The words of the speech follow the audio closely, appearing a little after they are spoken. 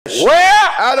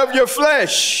out of your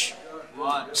flesh.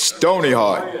 Stony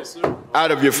heart out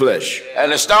of your flesh.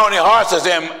 And the stony hearts is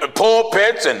in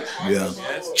pulpits and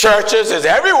churches, is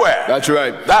everywhere. That's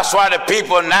right. That's why the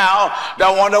people now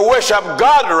don't want to worship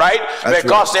God right,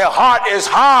 because their heart is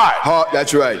hard.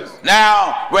 That's right.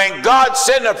 Now, when God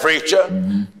sent a preacher,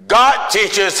 God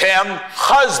teaches him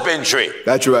husbandry.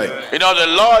 That's right. You know,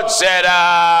 the Lord said,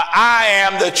 I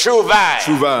am the true vine.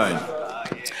 True vine.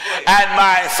 And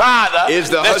my Father, is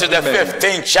the this is the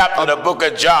 15th chapter of the book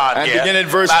of John. And here. begin in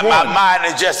verse 1. My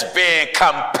mind is just being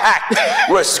compact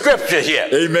with scripture here.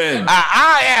 Amen.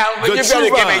 I am, you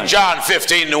better give me John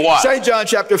 15:1. Say John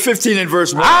chapter 15 and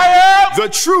verse 1. I am the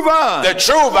true vine. The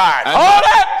true vine.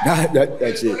 Hold it.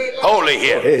 That's it. Holy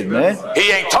here. Ahead, man.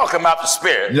 He ain't talking about the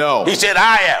Spirit. No. He said,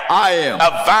 I am. I am.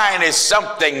 A vine is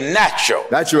something natural.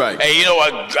 That's right. And you know,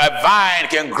 a vine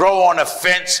can grow on a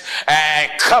fence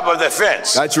and cover the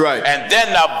fence. That's right. And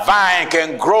then a vine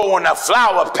can grow in a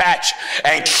flower patch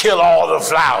and kill all the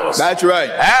flowers. That's right.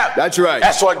 That's right.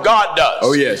 That's what God does.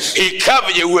 Oh, yes. He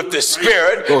covers you with the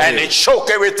Spirit and he choke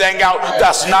everything out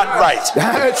that's not right.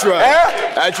 That's right.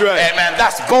 That's right. And man,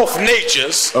 that's both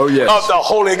natures of the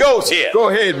Holy Ghost here. Go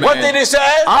ahead, man. What did he say?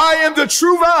 I am the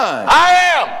true vine.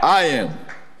 I am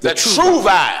the true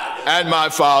vine. And my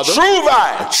Father. True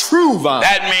vine. A true vine.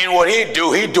 That means what he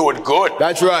do it good.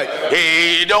 That's right.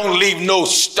 He don't leave no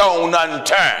stone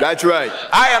unturned. That's right.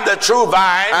 I am the true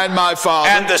vine. And my Father.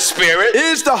 And the Spirit.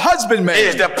 Is the husbandman.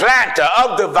 Is the planter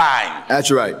of the vine. That's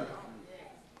right.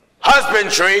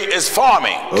 Husbandry is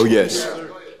farming. Oh, yes.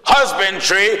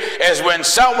 Husbandry is when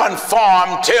someone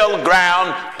farm, till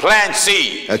ground, plant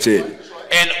seed. That's it.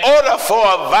 In order for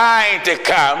a vine to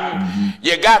come,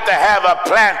 you got to have a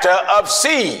planter of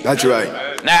seed. That's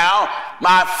right. Now,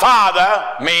 my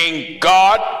Father, meaning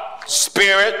God,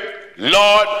 Spirit,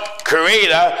 Lord,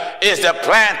 Creator, is the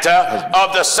planter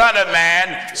of the Son of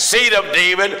Man, seed of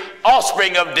David,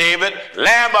 offspring of David,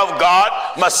 Lamb of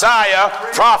God, Messiah,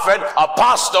 prophet,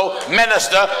 apostle,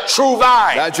 minister, true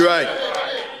vine. That's right.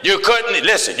 You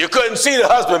couldn't see the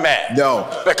husbandman. No.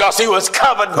 Because he was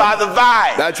covered by the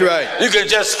vine. That's right. You could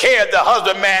just hear the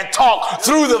husbandman talk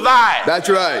through the vine. That's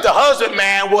right. The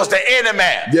husbandman was the inner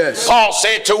man. Yes. Paul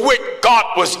said, to wit, God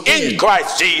was in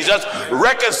Christ Jesus,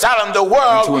 reconciling the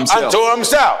world unto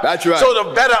himself. That's right. So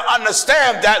to better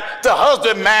understand that, the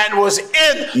husbandman was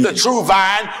in the true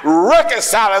vine,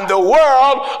 reconciling the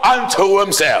world unto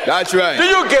himself. That's right. Do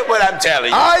you get what I'm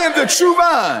telling you? I am the true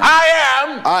vine.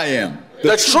 I am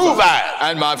the true vine.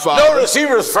 And my Father. Notice he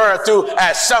referred to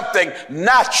as something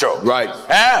natural. Right.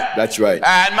 That's right.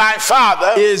 And my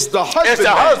Father is the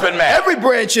husbandman. Every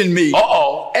branch in me.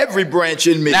 Every branch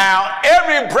in me. Now,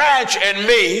 every branch in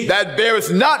me that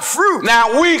beareth not fruit.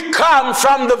 Now, we come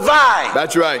from the vine.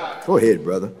 That's right. Go ahead,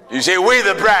 brother. You see, we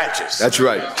the branches. That's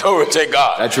right. Glory to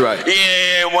God. That's right.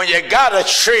 Yeah, when you got a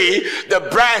tree, the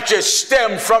branches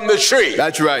stem from the tree.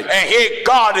 That's right. And here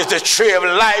God is the tree of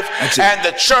life, and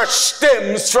the church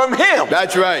stems from him.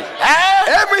 That's right.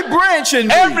 Every branch in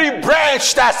me. Every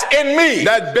branch that's in me.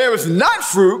 That beareth not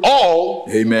fruit.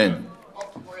 Amen.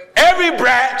 Every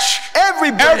branch.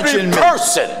 Every branch every in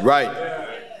person. Me. Right.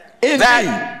 In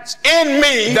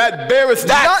me that beareth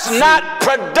not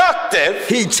productive,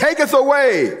 he taketh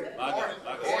away.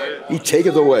 He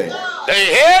taketh away. Do you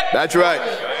hear it? That's right.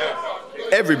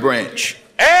 Every branch.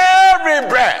 Every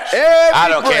branch. I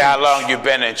don't care how long you've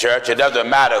been in church. It doesn't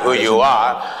matter who you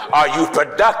are. Are you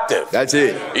productive? That's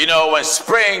it. You know, when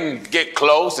spring get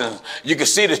close and you can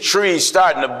see the trees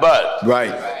starting to bud.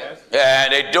 Right.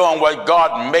 And they're doing what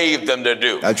God made them to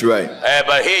do. That's right.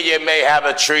 But here you may have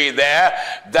a tree there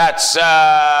that's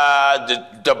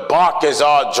the bark is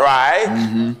all dry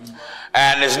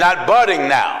and it's not budding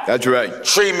now. That's right.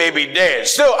 Tree may be dead,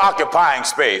 still occupying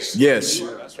space. Yes.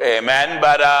 Amen.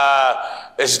 But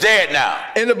it's dead now.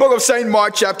 In the book of St.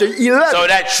 Mark chapter 11. So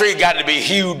that tree got to be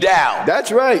hewed down.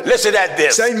 That's right. Listen at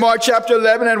this. St. Mark chapter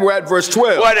 11 and we're at verse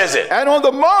 12. What is it? And on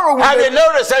the morrow. Have you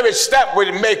noticed every step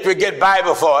we make we get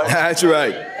Bible for it? That's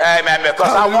right. Amen.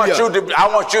 Because I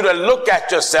want you to look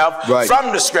at yourself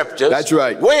from the scriptures. That's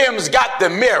right. Williams got the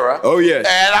mirror. Oh yes.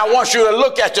 And I want you to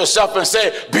look at yourself and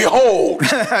say, behold.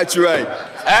 That's right.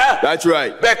 That's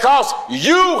right. Because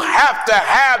you have to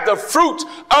have the fruit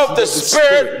of the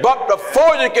Spirit, but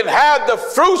before you can have the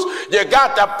fruits, you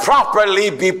got to properly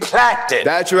be planted.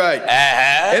 That's right.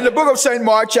 In the book of St.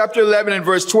 Mark, chapter 11 and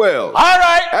verse 12. All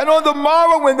right. And on the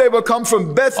morrow when they were come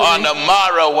from Bethany. On the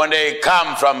morrow when they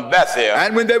come from Bethany.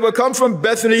 And when they were come from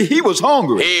Bethany, he was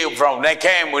hungry.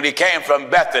 When he came from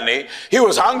Bethany, he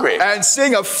was hungry. And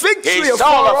seeing a fig tree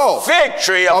afar off. He saw a fig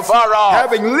tree afar off.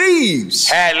 Having leaves.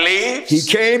 Had leaves. He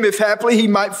came if haply he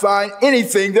might find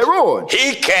anything thereon.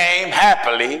 He came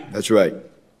happily. That's right.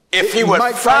 If he would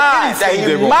find that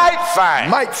he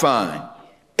might find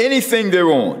anything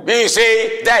thereon. You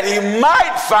see, that he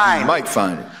might find. He might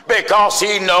find it. Because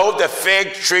he knows the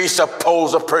fig tree is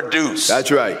supposed to produce. That's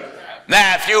right.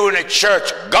 Now, if you're in the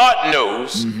church, God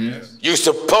knows you're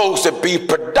supposed to be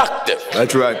productive.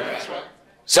 That's right.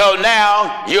 So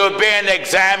now you're being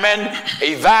examined,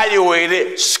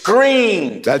 evaluated,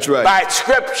 screened. That's right. By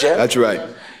Scripture. That's right.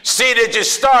 See, did you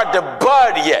start to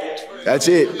bud yet? That's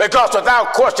it. Because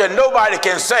without question, nobody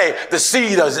can say the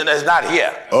seed is not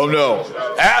here. Oh, no.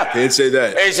 Can't say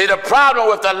that. You see, the problem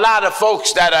with a lot of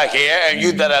folks that are here and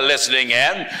you that are listening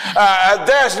in,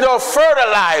 there's no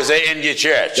fertilizer in your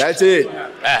church. That's it.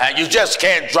 You just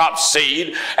can't drop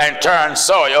seed and turn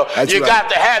soil. That's you right. got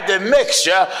to have the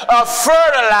mixture of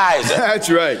fertilizer. That's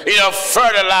right. You know,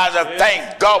 fertilizer,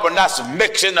 thank God, when that's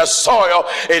mixing the soil,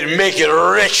 it make it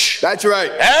rich. That's right.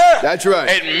 That's right.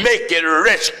 It make it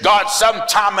rich. God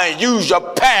sometimes use your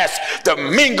past to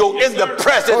mingle in the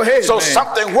present so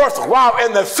something worthwhile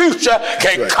in the future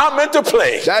can come into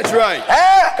play. That's right.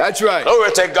 That's right.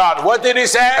 Glory to God. What did he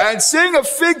say? And seeing a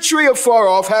fig tree afar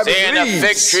off having leaves. Seeing a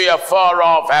fig tree afar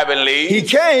off having leaves. He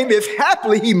came if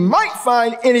haply he might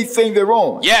find anything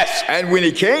thereon. Yes. And when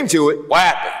he came to it, what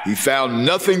happened? He found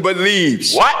nothing but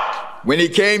leaves. What? When he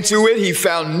came to it, he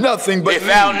found nothing but leaves. He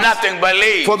found nothing but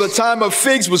leaves. For the time of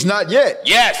figs was not yet.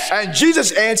 Yes. And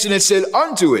Jesus answered and said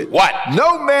unto it, what?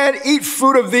 No man eat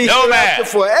fruit of thee hereafter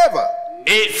forever.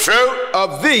 Eat fruit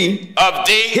of thee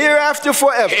hereafter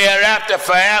forever. Hereafter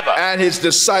forever. And his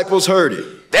disciples heard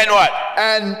it. Then what?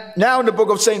 And now in the book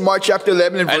of St. Mark chapter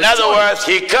 11 and verse 20. In other words,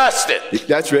 he cursed it.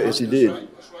 That's right. Yes, he did.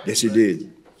 Yes, he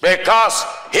did. Because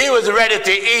he was ready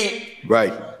to eat.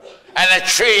 Right. And the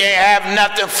tree ain't have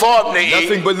nothing for them to eat.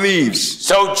 Nothing but leaves.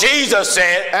 So Jesus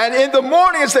said. And in the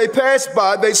morning as they passed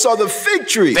by, they saw the fig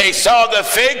tree. They saw the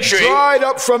fig tree. Dried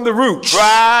up from the roots.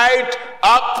 Dried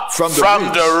up from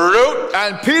the root.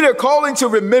 And Peter calling to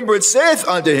remembrance saith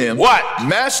unto him. What?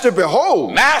 Master,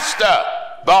 behold. Master,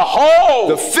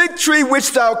 behold. The fig tree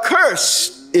which thou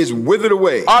cursed is withered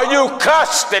away. Are you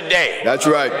cursed today? That's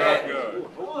right.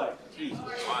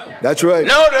 That's right.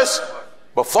 Notice.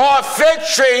 Before a fig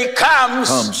tree comes,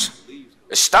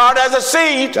 it starts as a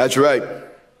seed. That's right.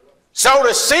 So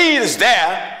the seed is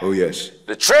there. Oh, yes.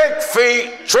 The the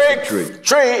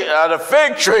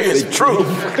fig tree is proof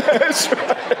That's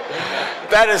right.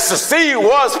 that the seed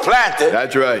was planted.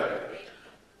 That's right.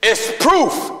 It's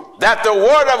proof that the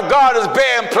word of God is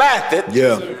being planted.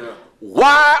 Yeah.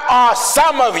 Why are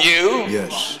some of you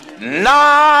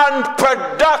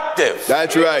non-productive?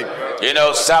 That's right. You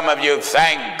know, some of you,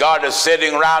 thank God, are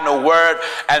sitting around the word,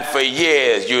 and for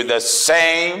years you're the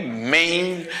same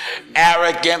mean,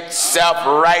 arrogant,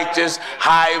 self-righteous,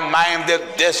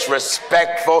 high-minded,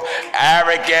 disrespectful,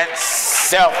 arrogant,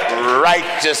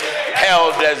 self-righteous,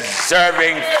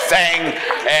 hell-deserving thing,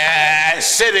 and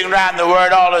sitting around the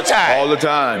word all the time. All the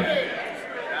time.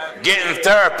 Getting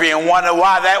therapy and wonder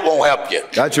why that won't help you.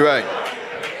 That's right.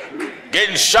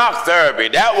 Getting shock therapy,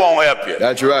 that won't help you.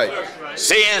 That's right.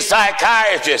 Seeing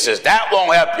psychiatrists, that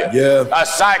won't help you. Yeah. A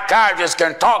psychiatrist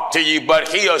can talk to you, but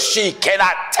he or she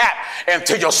cannot tap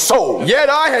into your soul. Yet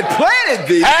I had planted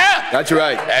thee. That's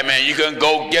right. I mean, you can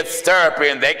go get therapy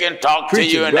and they can talk to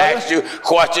you and ask you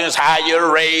questions, how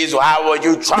you're raised, or how were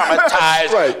you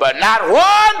traumatized, right. But not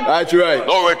one. That's right.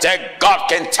 Glory to God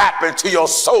can tap into your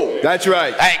soul. That's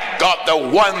right. Thank God, the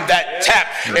one that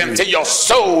tapped into your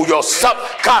soul, your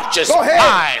subconscious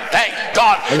mind. Thank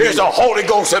God, is the Holy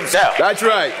Ghost himself. That's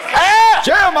right.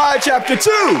 Jeremiah chapter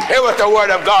 2. Hear what the word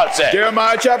of God said.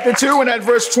 Jeremiah chapter 2 and at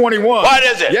verse 21. What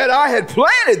is it? Yet I had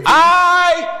planted thee.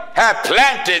 I have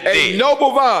planted thee. A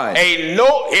noble vine.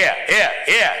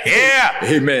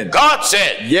 Amen. God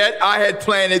said. Yet I had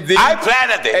planted thee. I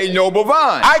planted thee. A noble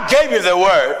vine. I gave you the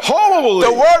word. Holy.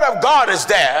 The word of God is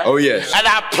there. Oh, yes. And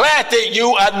I planted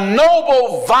you a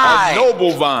noble vine. A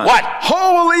noble vine. What?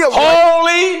 Holy.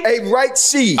 A right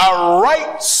seed. A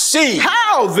right seed.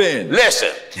 How then?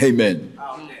 Listen. Amen.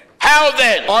 How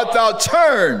then? Art thou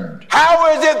turned? How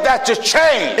is it that you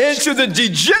change? Into the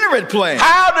degenerate plant.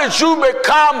 How did you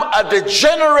become a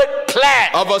degenerate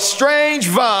plant? Of a strange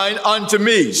vine unto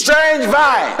me. Strange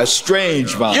vine. A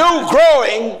strange vine. You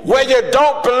growing where you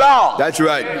don't belong. That's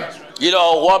right. You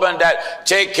know, a woman that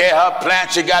take care of her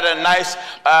plants, she got a nice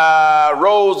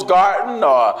rose garden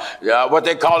or what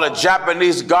they call a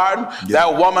Japanese garden. Yeah.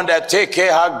 That woman that take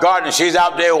care of her garden, she's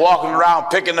out there walking around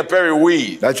picking up every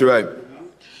weed. That's right.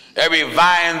 Every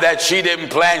vine that she didn't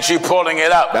plant, she pulling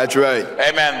it up. That's right.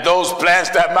 Amen. Those plants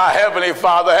that my heavenly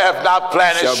Father have not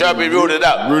planted shall be rooted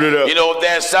up. Rooted up. You know,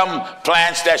 there's some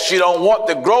plants that she don't want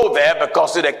to grow there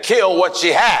because it'll kill what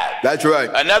she had. That's right.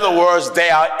 In other words, they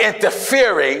are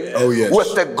interfering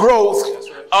with the growth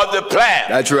of the plant.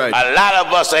 That's right. A lot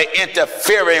of us are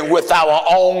interfering with our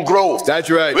own growth. That's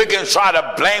right. We can try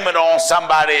to blame it on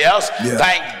somebody else. Yeah.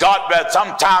 Thank God that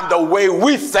sometimes the way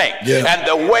we think and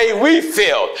the way we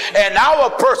feel and our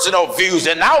personal views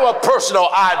and our personal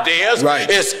ideas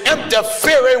is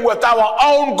interfering with our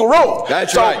own growth.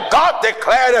 That's so right. God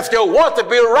declared, if you want to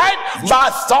be right, my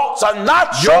thoughts are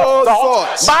not your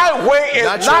thoughts. My way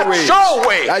is not your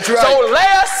way. That's right. So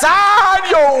lay aside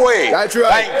your way. That's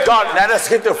right. Thank God. Now let's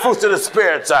get the fruits of the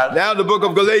Spirit, son. Now the book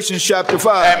of Galatians chapter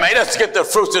 5. Amen. Let's get the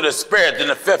fruits of the Spirit in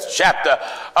the 5th chapter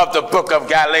of the book of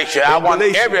Galatians. I want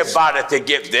everybody to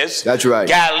get this. That's right.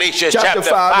 Galatians chapter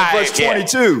 5 verse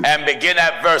 22. And begin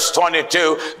at verse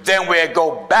 22. Then we'll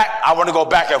go back. I want to go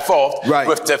back and forth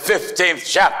with the 15th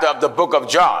chapter of the book of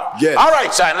John. Yes. All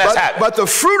right, son, let's have it. But the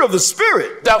fruit of the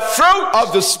Spirit. The fruit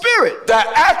of the Spirit. The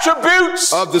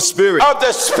attributes of the Spirit. Of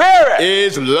the Spirit.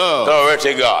 Is love. Glory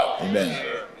to God. Amen.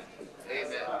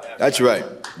 That's right.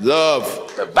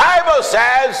 Love. The Bible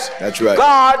says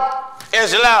God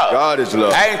is love. God is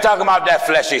love. I ain't talking about that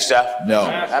fleshy stuff. No.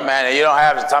 Man, you don't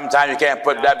have, sometimes you can't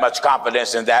put that much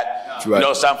confidence in that. That's right. You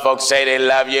know, some folks say they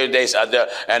love you,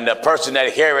 and the person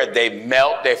that hear it, they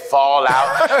melt, they fall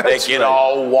out, they get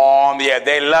all warm. Yeah,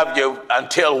 they love you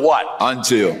until what?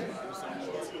 Until.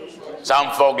 Some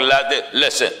folk love it.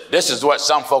 Listen, this is what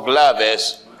some folk love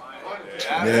is.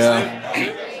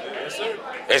 Yeah.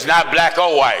 It's not black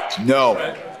or white.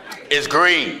 No. It's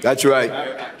green. That's right.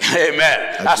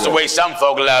 Amen. That's the way some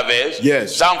folk love is.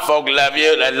 Yes. Some folk love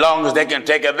you as long as they can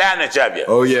take advantage of you.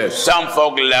 Oh, yes. Some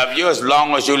folk love you as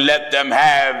long as you let them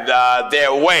have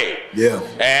their way. Yeah.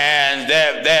 And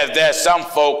there's some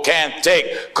folk can't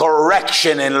take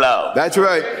correction in love. That's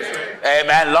right.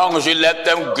 Amen. As long as you let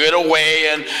them get away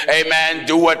and, amen,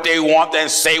 do what they want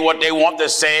and say what they want to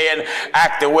say and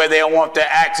act the way they want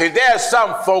to act. See, there's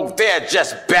some folk, they're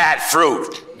just bad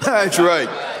fruit. That's right.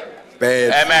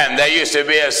 Bad. Amen. There used to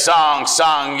be a song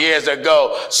sung years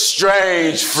ago,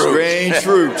 Strange Fruit. Strange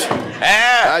Fruit.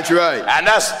 That's right. And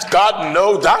that's, God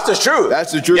knows, that's the truth.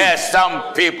 That's the truth. There's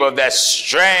some people that's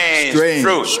strange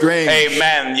fruit. Strange.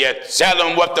 Amen. You tell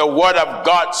them what the word of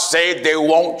God say, they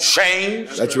won't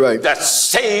change. That's right. That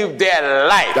saved their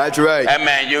life. That's right.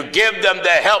 Amen. You give them the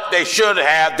help they should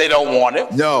have, they don't want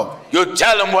it. No. You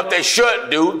tell them what they should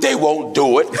do, they won't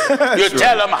do it. You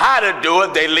tell them how to do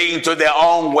it, they lean to their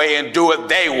own way and do it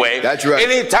their way. That's right.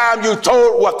 Anytime you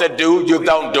told what to do, you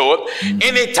don't do it.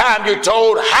 Anytime you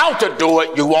told how to do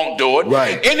it, you won't do it.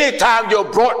 Right. Anytime you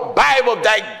brought Bible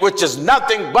that which is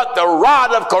nothing but the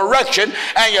rod of correction,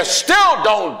 and you still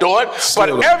don't do it. But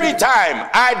every time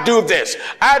I do this,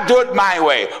 I do it my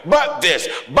way. But this,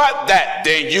 but that,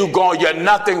 then you're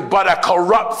nothing but a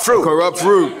corrupt fruit. Corrupt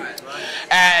fruit.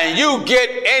 And you get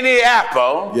any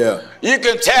apple, you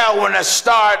can tell when it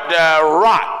start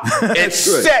rot. It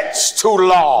sets too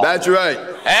long. That's right.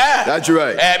 That's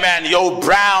right. Man, your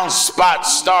brown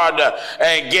spots start to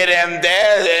get in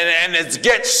there and it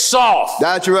gets soft.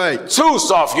 That's right. Too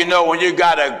soft. You know, when you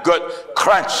got a good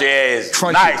crunchy.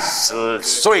 Nice,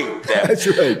 sweet That's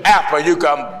right. apple, you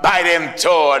can bite into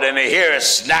it and hear it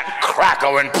snap,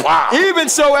 crackle, and pop. Even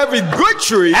so, every good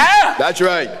tree. That's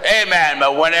right. Amen.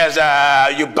 But when there's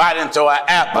you bite into an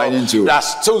apple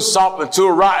that's too soft and too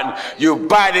rotten, you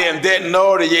bite it and didn't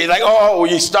know that you're like, oh,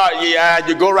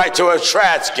 you go right to a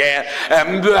trash can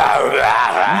and blah, blah,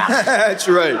 blah. That's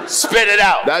right. Spit it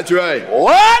out. That's right.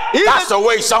 What? That's the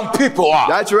way some people are.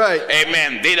 That's right.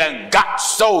 Amen. They done got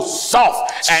so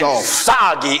soft and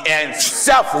soggy and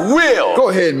self-willed. Go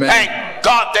ahead, man. Thank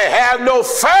God they have no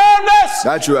firmness.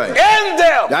 That's right. In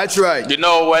them. That's right. You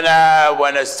know,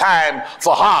 when it's time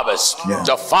for harvest,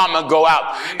 the farmer go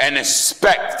out and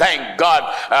inspect, thank God,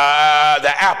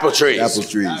 the apple trees. Apple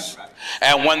trees.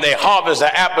 And when they harvest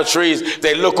the apple trees,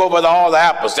 they look over all the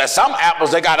apples. There's some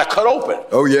apples they got to cut open.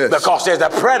 Oh, yes. Because there's a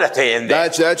predator in there.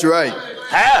 That's right.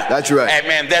 That's right.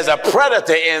 Amen. There's a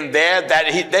predator in there that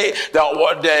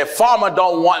the farmer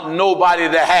don't want nobody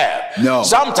to have. No.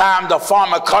 Sometimes the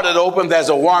farmer cut it open, there's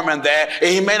a worm in there, and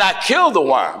he may not kill the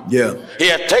worm. Yeah.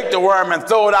 He'll take the worm and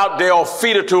throw it out there or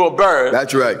feed it to a bird.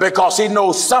 That's right. Because he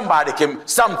knows something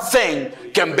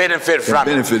can benefit from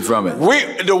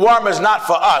it. The worm is not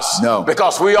for us. No.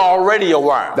 Because we already a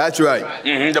worm. That's right.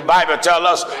 Mm-hmm. The Bible tells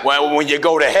us when you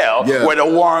go to hell, where the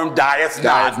worm dieth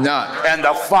not, and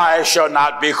the fire shall not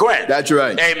not be quenched. That's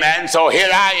right. Amen. So here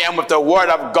I am with the word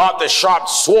of God, the sharp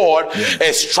sword,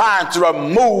 is trying to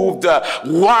remove the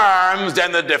worms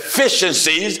and the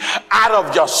deficiencies out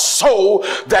of your soul,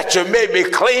 that you may be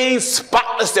clean,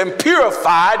 spotless, and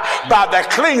purified by the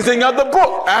cleansing of the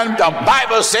book. And the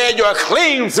Bible said you're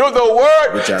clean through the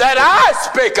word that I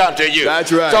speak unto you.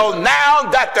 That's right. So now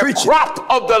that the crop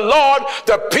of the Lord,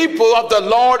 the people of the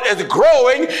Lord is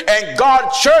growing in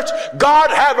God's church, God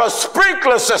have a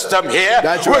sprinkler system here.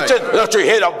 That's which right. is, don't you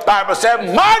hear the Bible say,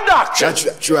 my doctrine.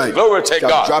 That's right. Glory to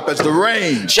God. Drop as the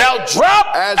rain. Shall drop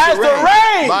as the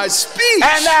rain. My speech.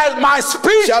 And as my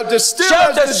speech shall distill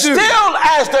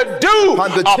as the dew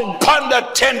upon the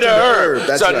tender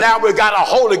herb. So now we got a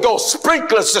Holy Ghost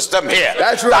sprinkler system here.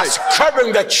 That's right. That's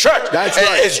covering the church. That's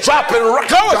right. It's dropping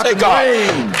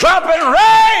rain. Dropping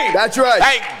rain. That's right.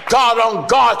 Thank God on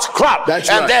God's crop. That's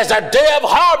and right. there's a day of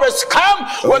harvest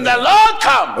come when the Lord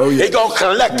comes. He's going to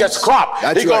collect his crop.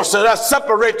 He's going to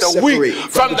separate the wheat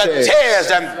from the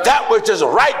tares, and that which is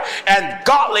right and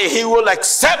godly he will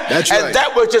accept, and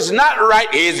that which is not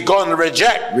right he's going to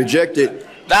reject. Reject it.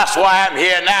 That's why I'm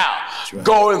here now.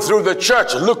 Going through the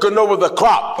church, looking over the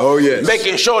crop,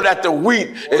 making sure that the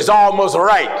wheat is almost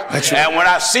right. And when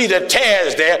I see the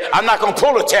tares there, I'm not going to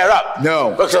pull the tear up.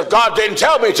 No. Because God didn't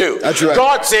tell me to. That's right.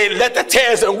 God said, let the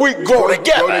tares and wheat grow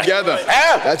together. Grow together.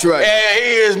 That's right. And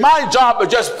it is my job to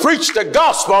just preach the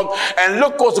gospel and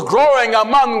look what's growing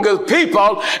among the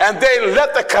people, and then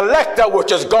let the collector,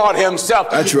 which is God himself,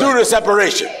 do the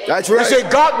separation. That's right. You see,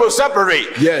 God will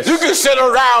separate. Yes. You can sit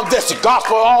around this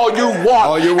gospel all you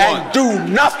want, and do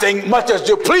nothing much as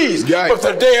you please. But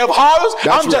the day of harvest,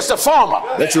 I'm just a farmer.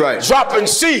 That's right. Dropping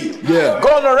seed.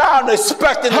 Going around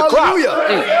expecting the crop.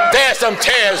 There's some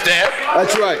tares there.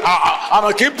 That's right. I'm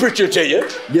going to keep preaching to you.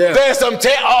 There's some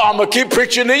tares. I'm going to keep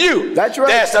preaching to you. That's right.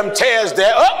 There's some tares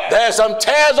there. There's some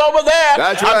tares over there.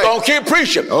 That's right. I'm going to keep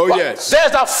preaching. Yes.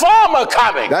 There's a farmer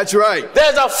coming. That's right.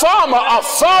 There's a farmer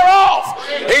afar off.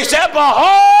 He said,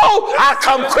 behold, I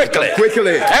come quickly.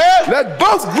 Quickly. Let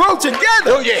both grow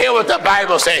together. Do you hear what the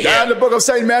Bible says here? Down in the book of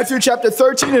St. Matthew, chapter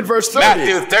 13 and verse 30.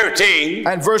 Matthew 13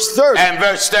 and verse 30. And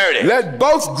verse 30. Let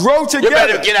both grow together. You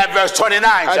better get at verse 29,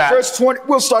 at verse 20.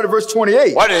 We'll start at verse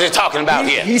 28. What is he talking about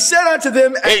here? He said unto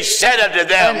them, he said unto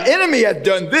them, an enemy hath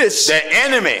done this. The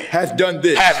enemy hath done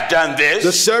this. Hath done this.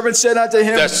 The servant said unto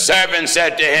him, the servant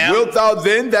said to him, wilt thou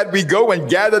then that we go and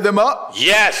gather them up?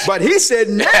 Yes. But he said,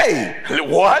 nay.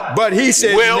 What? But he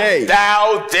said, nay. Wilt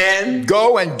thou then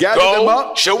go and gather them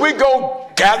up? Shall we go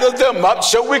gather them up?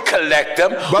 Shall we collect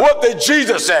them? What did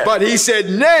Jesus say? But he said,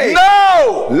 nay.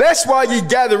 No. Lest while ye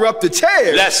gather up the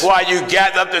tares. Lest while you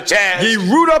gather up the tares. Ye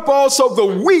root up also the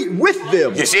wheat with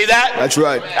them. You see that? That's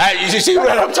right. You see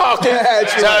what I'm talking?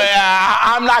 That's so right.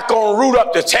 I'm not going to root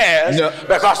up the tares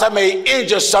because I may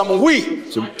injure some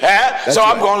wheat. So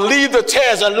I'm going to leave the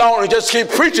tares alone and just keep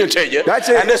preaching to you. That's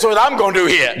it. And this is what I'm going to do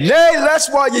here. Nay,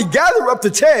 lest while ye gather up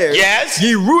the tares. Yes.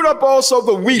 Ye root up also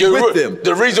the wheat with them.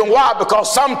 The reason why, because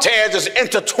some tares is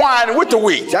intertwined with the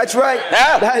wheat. That's right.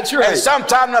 That's right. And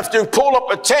sometimes if you pull up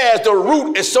a tares, the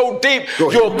root is so deep,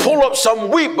 you'll pull up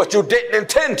some wheat, but you didn't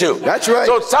intend to. That's right.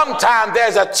 So sometimes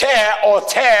there's a tear or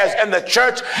tares in the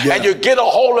church, and you get a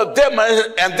hold of them,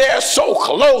 and they're so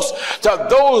close to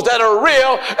those that are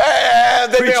real,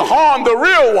 and they may harm the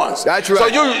real ones. That's right. So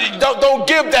you don't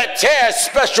give that tear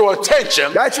special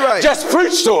attention. That's right. Just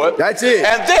preach to it. That's it.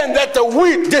 And then let the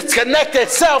wheat disconnect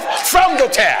itself from the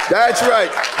tear. That's right.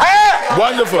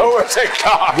 Wonderful. Glory to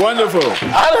God. Wonderful.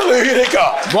 Hallelujah to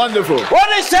God. Wonderful. What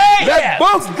did he say? Let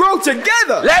both grow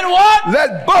together. Let what?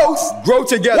 Let both grow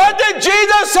together. What did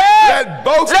Jesus say? Let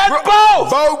both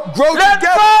both grow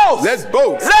together. Both. Let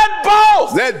both. Let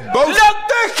both. Let both. Let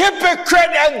the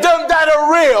hypocrite and them that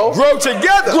are real grow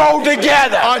together. Grow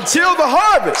together. Until the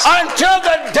harvest. Until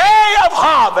the day of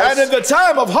harvest. And in the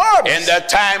time of harvest. In the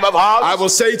time of harvest. I will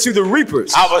say to the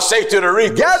reapers. I will say to the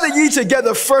reapers. Gather ye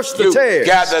together first the tares.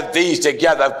 Gather these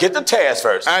together. Get the tares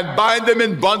first. And bind them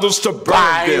in bundles to burn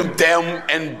bind them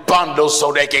in bundles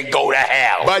so they can go to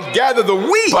hell. But gather the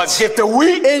wheat. But get the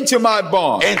wheat into my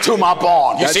barn. Into my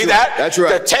barn. You see that? That's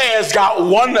right. The tares got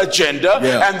one agenda,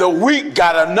 and the wheat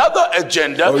got another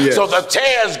agenda. So the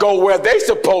tares go where they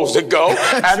supposed to go,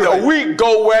 and the wheat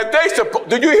go where they supposed.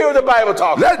 Did you hear the Bible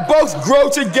talking? Let both grow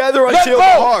together until the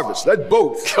harvest. Let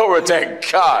both. Glory to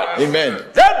God. Amen.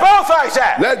 Let both like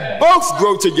that. Let both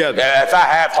grow together. if I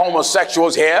have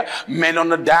homosexuals here, men on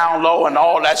the down low and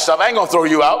all that stuff, I ain't going to throw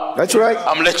you out. That's right.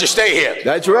 I'm going to let you stay here.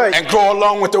 That's right. And grow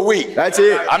along with the weak. That's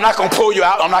it. I'm not going to pull you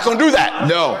out. I'm not going to do that.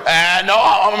 No. And no,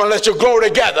 I'm going to let you grow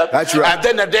together. That's right. And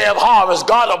then the day of harvest,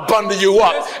 God will bundle you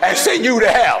up and send you to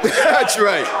hell. That's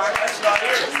right.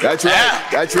 That's right. Yeah.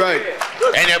 That's right.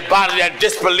 Anybody that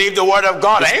disbelieve the word of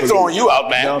God, I ain't throwing you out,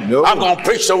 man. No. I'm going to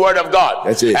preach the word of God.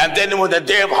 That's it. And then when the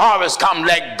day of harvest comes,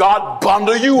 let God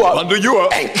bundle you up. Bundle you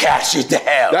up. And cast you to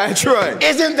hell. That's right.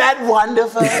 Isn't that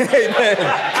wonderful?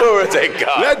 Amen. Glory to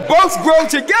God. Let both grow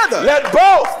together. Let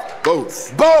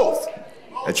both. Both.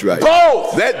 That's right.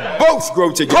 Both. Let both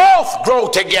grow together. Both grow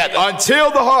together.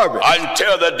 Until the harvest.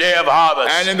 Until the day of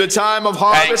harvest. And in the time of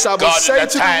harvest, I will God, say in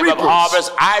to the time the of reapers,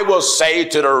 harvest, I will say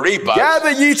to the reapers, gather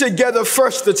ye together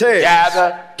first the tares.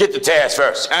 Get the tares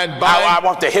first. And I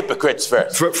want the hypocrites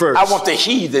first. First. I want the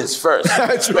heathens first.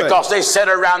 That's right. Because they sat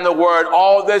around the word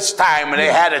all this time and they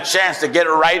had a chance to get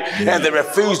it right and they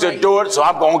refused to do it, so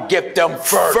I'm going to get them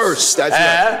first. That's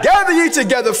right. Gather ye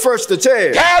together first the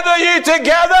tares. Gather ye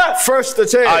together first the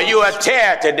tares. Are you a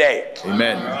tare today?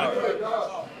 Amen.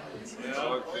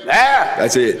 Yeah.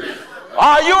 That's it.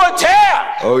 Are you a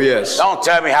tare? Oh, yes. Don't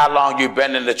tell me how long you've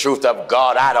been in the truth of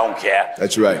God. I don't care.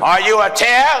 That's right. Are you a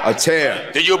tare? A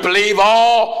tare. Do you believe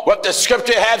all what the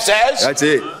scripture have says? That's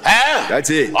it. Huh? That's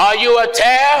it. Are you a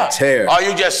tare? A tare. Are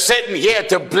you just sitting here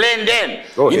to blend in?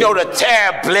 Go ahead. You know the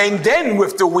tare blend in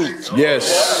with the wheat.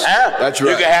 Yes. Huh? That's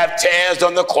right. You can have tares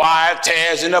on the choir,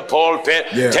 tares in the pulpit,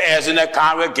 Yeah. tares in the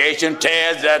congregation,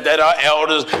 tares that are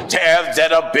elders, tares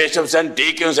that are bishops and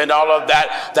deacons and all of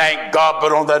that. Thank God.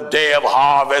 But on the day of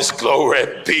harvest, glory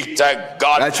be to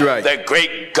God. That's right. The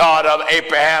great God of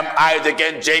Abraham, Isaac,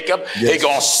 and Jacob. Yes. He's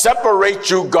going to separate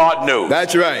you, God knew.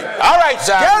 That's right. All right,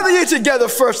 son. Gather ye together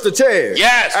first the tares.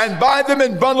 Yes. And bind them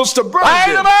in bundles to burn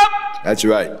Bind them up. That's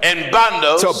right. In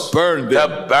bundles. To burn them.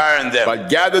 To burn them. But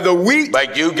gather the wheat.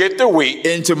 But you get the wheat.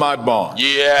 Into my barn.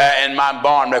 Yeah, in my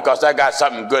barn, because I got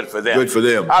something good for them. Good for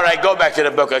them. All right, go back to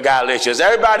the book of Galatians.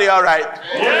 Everybody all right?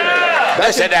 Yeah.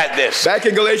 Listen at this. Back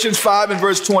in Galatians 5 and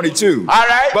verse 22. All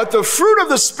right. But the fruit of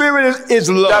the Spirit is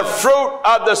love. The fruit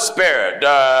of the Spirit.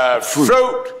 The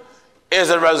fruit is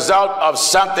a result of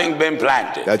something being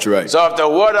planted. That's right. So if the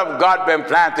word of God been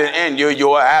planted in you, you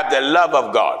will have the love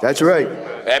of God. That's right.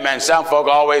 Amen. Some folk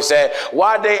always say,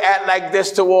 why they act like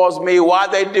this towards me? Why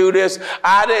they do this?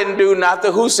 I didn't do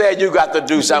nothing. Who said you got to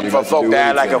do something for folk to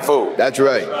act like a fool? That's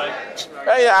right.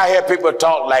 I hear people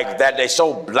talk like that. They're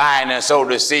so blind and so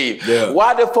deceived. Yeah.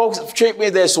 Why do folks treat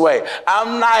me this way?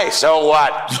 I'm nice. So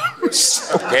what?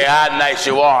 Okay, how nice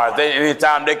you are.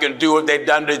 Anytime they can do what they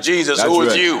done to Jesus, That's who is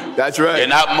right. you? That's right. You're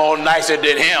not more nicer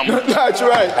than him. That's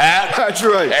right. Huh? That's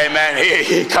right. Amen.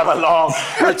 He come along,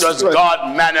 which was right.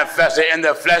 God manifested in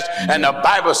the flesh. And the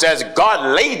Bible says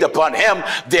God laid upon him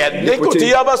the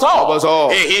iniquity of us all. Of us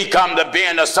all. He come to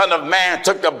being the Son of Man,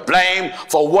 took the blame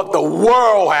for what the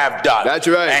world have done. That's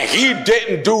right. And he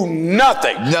didn't do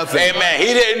nothing. Nothing. Amen. He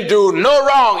didn't do no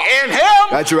wrong in him.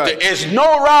 That's right. There is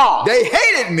no wrong. They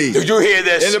hated me. Did you hear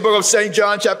this? In the book of St.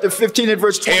 John chapter 15 and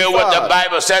verse 25. Hear what the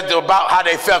Bible said about how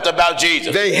they felt about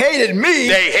Jesus. They hated me.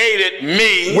 They hated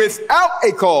me without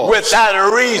a cause. without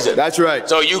a reason. That's right.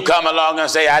 So you come along and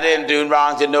say, I didn't do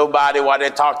wrong to nobody. Why they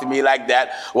talk to me like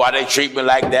that? Why they treat me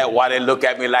like that? Why they look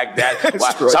at me like that?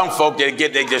 Why, right. Some folk, they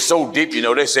get so deep, you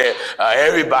know, they say,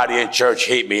 everybody in church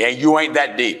hate me. And you ain't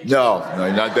that deep. No,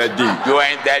 not that deep. You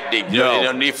ain't that deep. You No. know,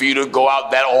 there's no need for you to go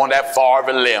out that on that far of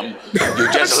a limb.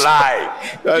 You just lied.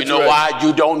 You know right. why?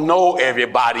 You don't know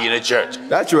everybody in the church.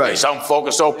 That's right. And some folk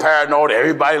are so paranoid,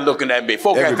 everybody looking at me.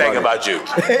 Folk can't think about you.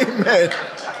 Amen.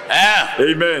 Yeah.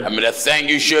 Amen. I mean, the thing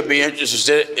you should be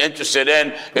interested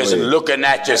in is looking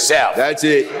at yourself. That's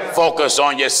it. Focus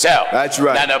on yourself. That's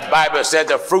right. Now, the Bible said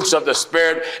the fruits of the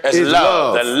Spirit is Is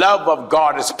love. love. The love of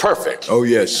God is perfect. Oh,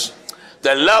 yes.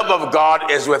 The love of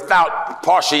God is without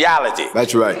partiality.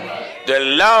 That's right. The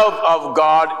love of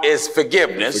God is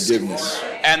forgiveness. Forgiveness.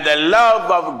 And the love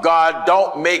of God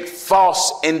don't make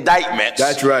false indictments.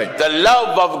 That's right. The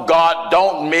love of God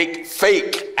don't make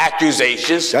fake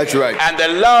accusations. That's right. And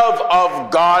the love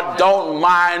of God don't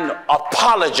mind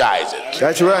apologizing.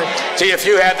 That's right. See, if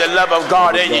you have the love of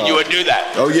God in you, you would do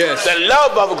that. Oh, yes. The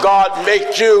love of God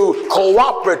makes you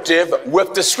cooperative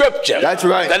with the scripture. That's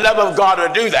right. The love of God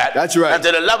will do that. That's right. And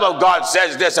the love of God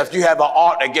says this: if you have an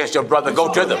art against your brother,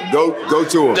 go to them. Go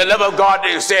to him. The love of God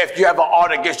didn't say if you have an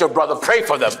art against your brother, pray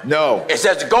for them. No. It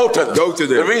says go to them. Go to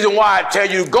them. The reason why I tell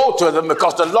you go to them,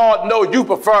 because the Lord knows you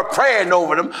prefer praying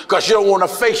over them because you don't want to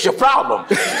face your problem.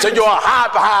 So you're high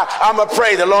behind, I'm going to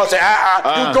pray. The Lord said,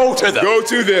 you go to them. Go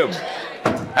to them.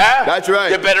 Huh? That's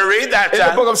right. You better read that. In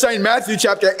the book of St. Matthew,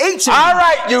 chapter 18. All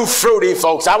right, you fruity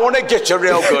folks. I want to get you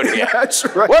real good here. That's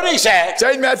right. What did he say?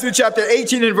 St. Matthew, chapter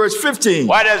 18 and verse 15.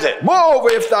 What is it? Moreover,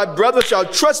 if thy brother shall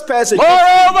trespass against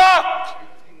Moreover.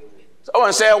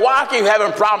 Someone said, why keep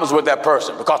having problems with that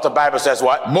person? Because the Bible says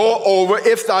what? Moreover,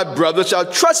 if thy brother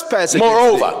shall trespass against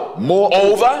Moreover. thee.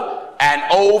 Moreover. And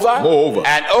over. Moreover.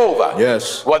 And over.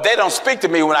 Yes. Well, they don't speak to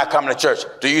me when I come to church.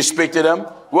 Do you speak to them?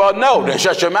 Well, no. Then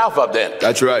shut your mouth up then.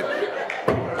 That's right.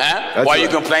 Huh? Why are you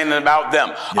complaining about them?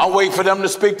 Yeah. I'm waiting for them to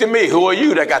speak to me. Who are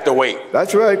you that got to wait?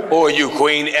 That's right. Or are you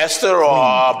Queen Esther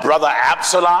or Brother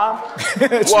Absalom? Well,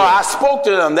 right. I spoke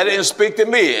to them. They didn't speak to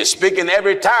me. Speaking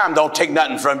every time don't take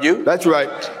nothing from you. That's right.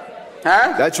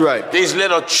 Huh? That's right. These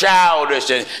little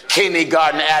childish and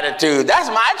kindergarten attitude. That's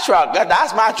my truck.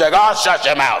 That's my truck. Oh, shut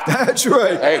your mouth. That's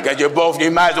right. Hey, because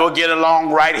you might as well get along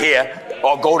right here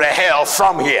or go to hell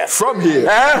from here. From here.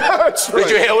 Huh? That's right.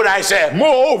 Did you hear what I said?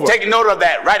 Moreover. Take note of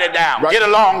that. Write it down. Get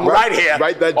along right here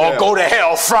write that or down. go to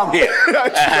hell from here.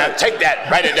 Right. Take that.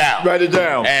 Write it down. Write it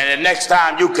down. And the next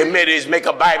time you committees make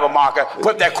a Bible marker,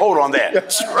 put that quote on there.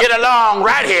 That's right. Get along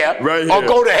right here, or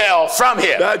go to hell from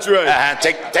here. That's right.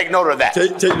 Take note of that.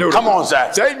 Take note. Come on,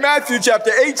 sir. St. Matthew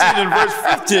chapter 18 and verse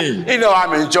 15. You know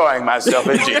I'm enjoying myself,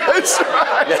 isn't you? That's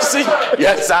right.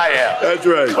 Yes, I am. That's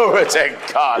right. Glory to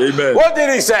God. Amen. What did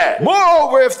he say?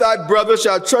 Moreover, if thy brother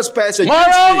shall trespass against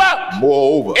thee.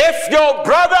 Moreover, if your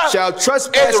brother shall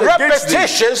trespass is against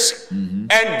repetitious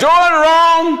and doing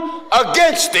wrong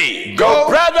against thee, your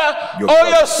brother or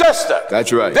your sister.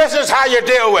 That's right. This is how you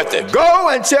deal with it. Go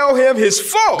and tell him his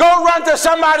fault. Go run to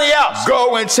somebody else.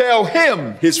 Go and tell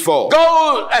him his fault.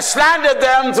 Go and slander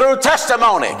them through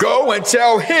testimony. Go and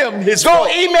tell him his fault.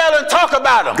 Go email and talk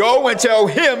about them. Go and tell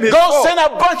him his fault. Go send a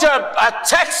bunch of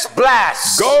text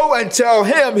blasts. Go and tell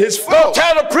him his fault. Go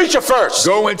tell the preacher first.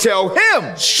 Go and tell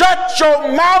him. Shut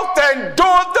your mouth and do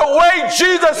it the way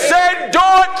Jesus said do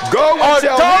it. Go and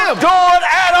tell him. Don't do it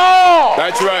at all.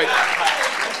 That's right.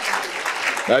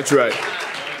 That's right.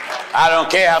 I don't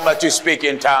care how much you speak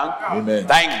in tongue. Amen.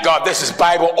 Thank God this is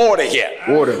Bible order here.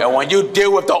 Order. And when you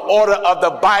deal with the order of the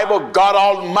Bible, God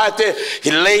Almighty,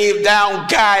 He laid down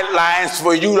guidelines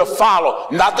for you to follow,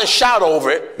 not to shout over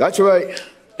it. That's right.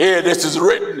 Here, this is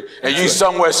written, and you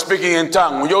somewhere speaking in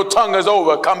tongue. When your tongue is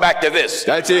over, come back to this.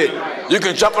 That's it. You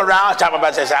can jump around. All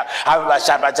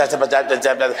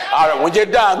right, when you're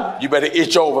done, you better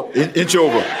inch over. Inch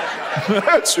over.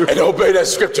 That's right. And obey that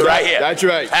scripture right here. That's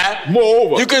right. Huh?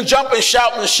 Moreover. You can jump and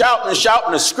shout and shout and shout,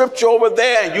 and the scripture over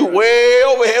there, and you way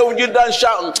over here when you're done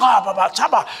shouting. When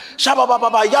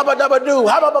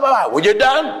you're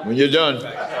done. When you're done.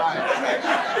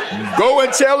 Go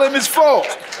and tell him his fault.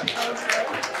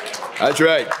 That's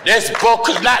right. This book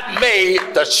is not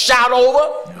made to shout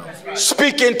over,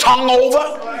 speak in tongue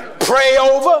over, pray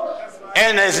over,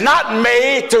 and is not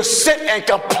made to sit and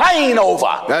complain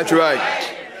over. That's right.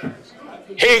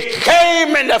 He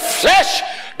came in the flesh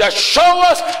to show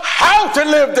us how to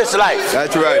live this life.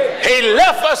 That's right. He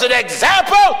left us an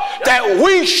example that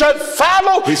we should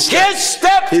follow his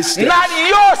steps, not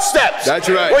your steps. That's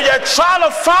right. When you're trying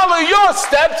to follow your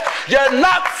steps, you're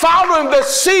not following the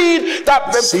seed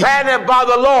that's been planted by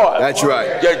the Lord. That's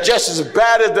right. You're just as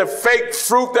bad as the fake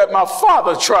fruit that my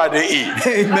father tried to eat.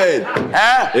 Amen.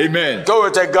 Huh? Amen.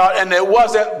 Glory to God. And it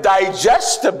wasn't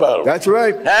digestible. That's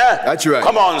right. Huh? That's right.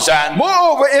 Come on, son.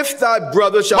 Moreover, if thy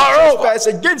brother shall trespass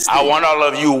against thee. I want all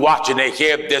of you watching to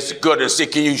hear this good and see,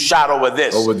 can you shout over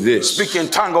this? Over this. Speak in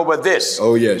tongue over this.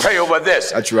 Oh, yes. Pray over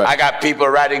this. That's right. I got people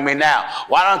writing me now.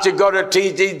 Why don't you go to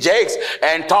T.D. Jakes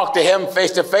and talk to him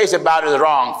face to face about his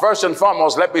wrong? First and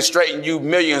foremost, let me straighten you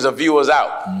millions of viewers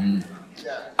out.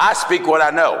 I speak what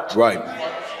I know. Right.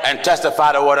 And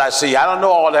testify to what I see. I don't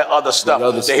know all that other stuff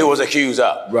that he was accused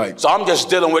of. Right. So I'm just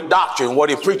dealing with doctrine, what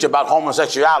he preached about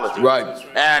homosexuality. Right.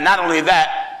 And not only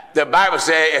that, the Bible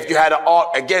says if you had an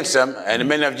ought against him, and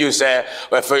many of you say,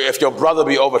 if your brother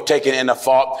be overtaken in a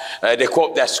fault, they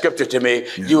quote that scripture to me,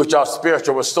 you which are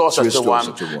spiritual, restore such a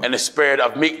one in the spirit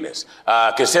of meekness,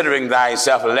 considering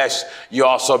thyself, lest you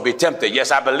also be tempted. Yes,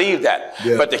 I believe that.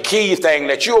 Yeah. But the key thing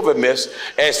that you over miss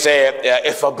is say,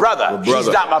 if a brother, he's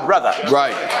not my brother.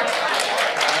 Right.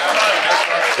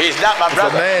 He's not my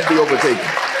brother. If a man be overtaken.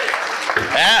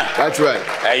 Yeah. That's right.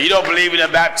 Hey, you don't believe in the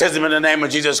baptism in the name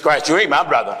of Jesus Christ, you ain't my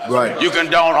brother. Right. You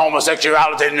condone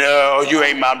homosexuality, no, you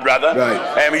ain't my brother. Right.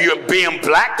 I mean, you being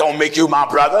black don't make you my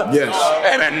brother. Yes.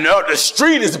 I mean, no, the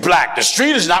street is black. The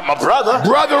street is not my brother.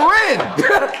 Brethren.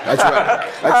 That's right.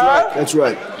 That's right. That's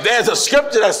right. There's a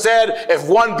scripture that said, if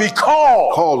one be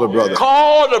called. Called a brother.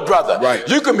 Called a brother. Right.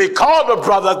 You can be called a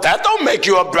brother. That don't make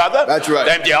you a brother. That's right.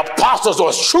 Then the apostles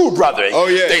were true brothers. Oh,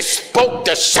 yeah. They spoke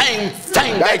the same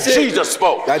thing that Jesus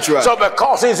spoke. That's right. So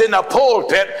because he's in the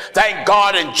pulpit, thank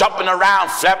God, and jumping around,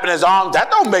 flapping his arms, that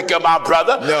don't make him my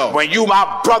brother. No. When you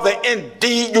my brother,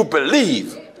 indeed you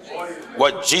believe.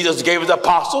 What Jesus gave his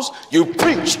apostles, you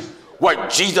preach.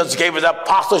 What Jesus gave his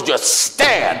apostles, you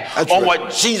stand on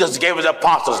what Jesus gave his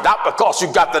apostles. Not because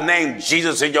you got the name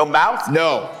Jesus in your mouth.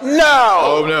 No. No.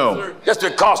 Oh, no. Just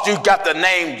because you got the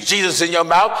name Jesus in your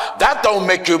mouth, that don't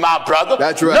make you my brother.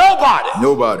 That's right. Nobody.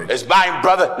 Nobody. It's my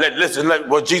brother. Listen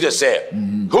what Jesus said.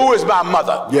 Who is my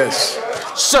mother? Yes.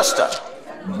 Sister.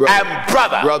 And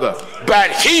brother.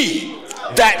 But he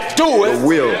that doeth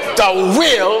the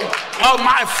will of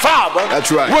my Father,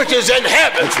 that's right, which is in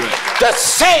heaven.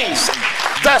 That's right.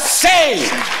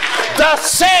 The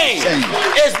same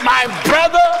is my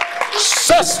brother,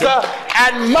 sister,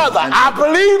 and mother. I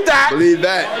believe that. Believe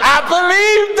that. I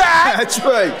believe that. That's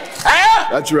right. Huh?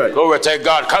 That's right. Glory to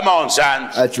God. Come on, son.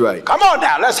 That's right. Come on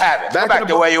now. Let's have it. Go back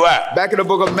to where you are. Back in the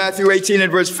book of Matthew 18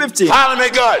 and verse 15. Follow me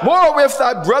good. Moreover, if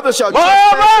thy brother shall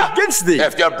transgress against thee.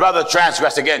 If your brother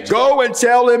transgress against you. Go and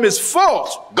tell him his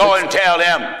fault. Go and tell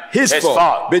him his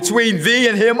fault. Between thee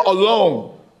and him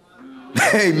alone.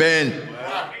 Amen.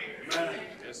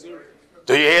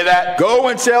 Do you hear that? Go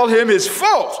and tell him his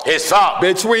fault. His fault.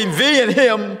 Between thee and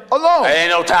him alone. There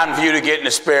ain't no time for you to get in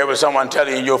the spirit with someone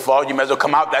telling you your fault. You may as well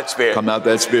come out that spirit. Come out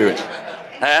that spirit.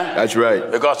 Huh? That's right.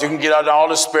 Because you can get out all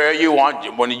the spirit you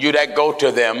want. When you that go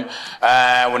to them,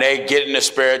 when they get in the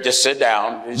spirit, just sit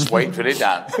down. Just wait till they're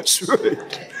done. That's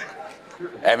right.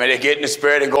 And when they get in the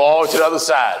spirit and go all to the other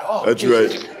side. Oh, that's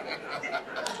Jesus. right.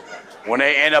 When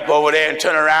they end up over there and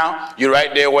turn around, you're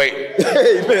right there waiting.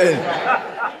 Amen.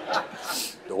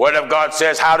 The word of God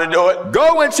says how to do it.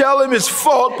 Go and tell him his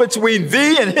fault between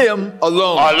thee and him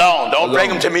alone. Alone. Don't bring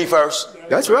him to me first.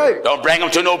 That's right. Don't bring him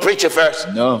to no preacher first.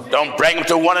 No. Don't bring him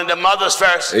to one of the mothers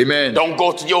first. Amen. Don't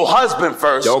go to your husband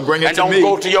first. Don't bring it to me. And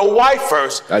don't go to your wife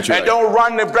first. That's right. And don't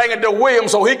run and bring it to William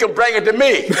so he can bring it to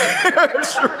me.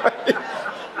 That's right.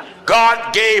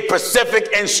 God gave specific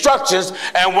instructions,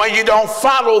 and when you don't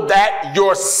follow that,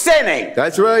 you're sinning.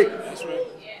 That's right.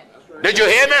 Did you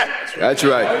hear me? That's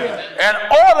right. In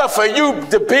order for you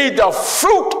to be the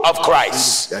fruit of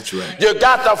Christ, that's right, you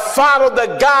got to follow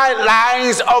the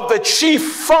guidelines of the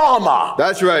chief farmer.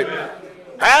 That's right.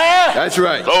 Huh? That's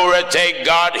right. Glory to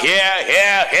God.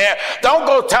 Here. Don't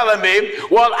go telling me,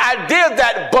 well, I did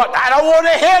that, but I don't want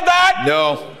to hear that.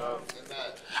 No.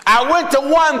 I went to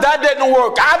one that didn't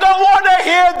work. I don't want to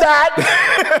hear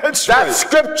that. That's that right.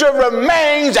 scripture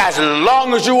remains as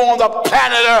long as you're on the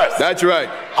planet Earth. That's right.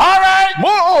 All right.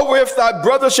 Moreover, if thy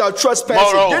brother shall trespass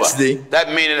against thee. That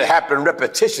means it happened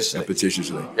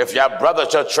repetitiously. If your brother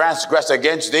shall transgress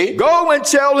against thee. Go and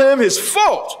tell him his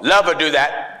fault. Love will do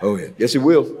that. Oh, yeah. Yes, it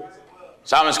will.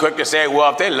 Someone's quick to say,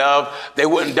 well, if they love, they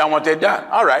wouldn't have done what they've done.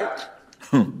 All right.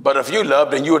 But if you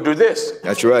love, then you would do this.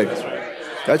 That's right.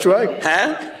 That's right.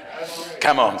 Huh?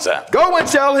 Come on, son. Go and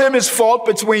tell him his fault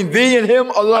between thee and him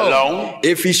alone.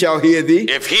 If he shall hear thee.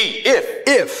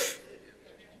 If.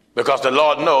 Because the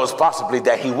Lord knows possibly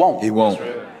that he won't. He won't.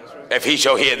 If he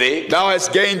shall hear thee. Thou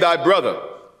hast gained thy brother.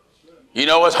 You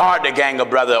know it's hard to gain a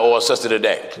brother or a sister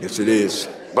today. Yes, it is.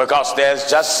 Because there's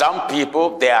just some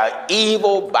people, they are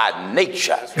evil by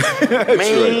nature.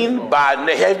 Mean by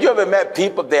nature. Have you ever met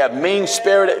people, they are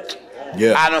mean-spirited?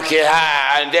 Yeah. I don't care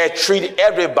how, and they treat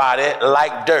everybody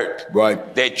like dirt.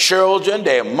 Right. Their children,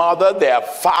 their mother, their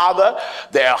father,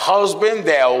 their husband,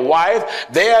 their wife,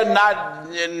 they are not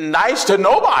nice to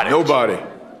nobody.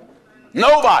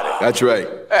 Nobody. That's right.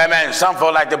 Hey man, some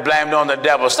folk like to blame it on the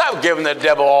devil. Stop giving the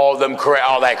devil all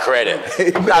that credit.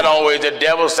 Not always the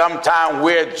devil. Sometimes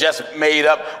we're just made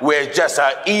up. We're just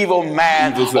an evil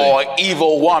man or an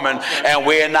evil woman, and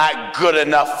we're not good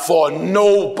enough for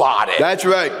nobody. That's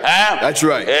right. Huh? That's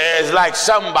right. It's like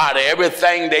somebody,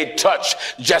 everything they touch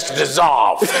just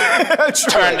dissolve.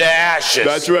 Turn to ashes.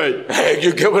 That's right. Hey,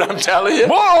 you get what I'm telling you?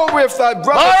 Moreover, if thy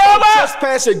brother shall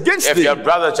trespass against thee. If your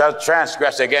brother shall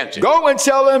transgress against you. Go and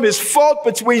tell him his fault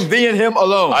between thee and him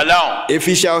alone. If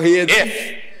he shall hear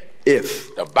thee.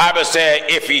 If. The Bible said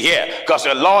if he hear. Because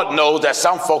the Lord knows that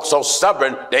some folks so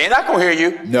stubborn, they ain't not going to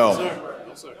hear you. No.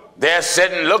 They'll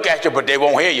sit and look at you, but they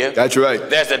won't hear you. That's right.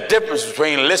 There's a difference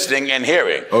between listening and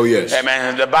hearing. Oh, yes.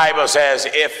 Amen. The Bible says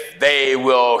if they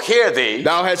will hear thee.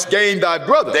 Thou hast gained thy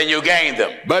brother. Then you gain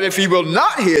them. But if he will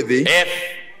not hear thee.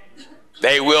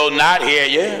 They will not hear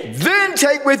you. Then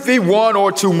take with thee one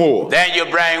or two more. Then you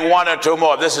bring one or two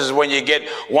more. This is when you get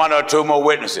one or two more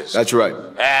witnesses. That's right.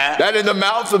 That in the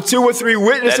mouths of 2 or 3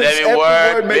 witnesses every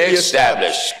word may be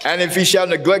established. And if he shall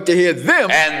neglect to hear them,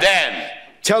 and then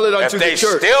tell it unto the church.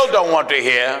 If they still don't want to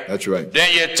hear, that's right,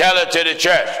 then you tell it to the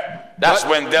church. That's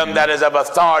when them that is of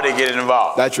authority get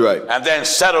involved. That's right. And then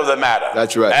settle the matter.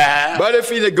 That's right. But if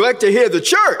he neglect to hear the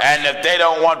church, and if they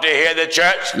don't want to hear the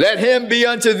church, let him be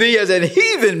unto thee as an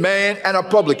heathen man and a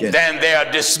publican. Then they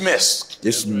are dismissed.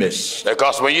 Dismissed.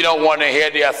 Because when you don't want to hear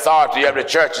the authority of the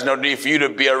church, there's no need for you to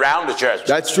be around the church.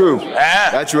 That's true.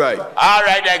 That's right. All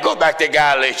right, now go back to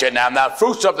Galatians now. Now,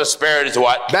 fruits of the Spirit is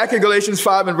what? Back in Galatians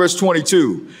 5 and verse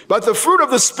 22. But the fruit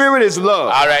of the Spirit is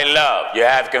love. All right, love. You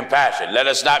have compassion. Let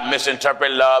us not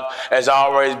misinterpret love as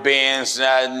always being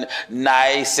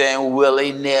nice and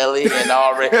willy-nilly and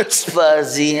always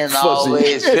fuzzy and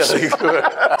always feeling good.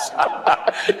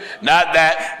 Not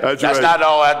that. That's right. Not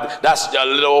all. That's a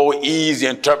little easy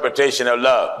interpretation of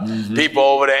love. People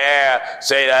over the air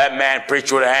say that man preach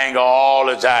with a hanger all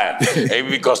the time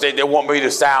because they want me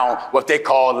to sound what they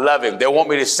call loving. They want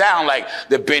me to sound like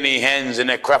the Benny Hinn's and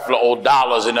the Creflo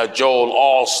O'Dollars and the Joel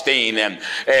Osteen and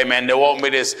amen. They want me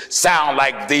to sound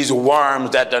like these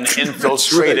worms that done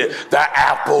infiltrated the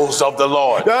apples of the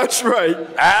Lord. That's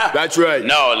right. That's right.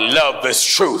 No, love is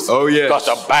truth. Oh yes. Because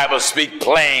the Bible speaks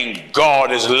plain.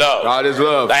 God is love. God is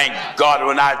love. Thank God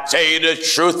when I tell you the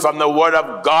truth from the Word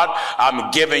of God, I'm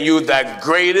giving you the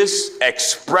greatest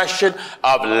expression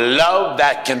of love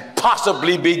that can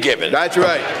possibly be given. That's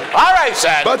right. All right,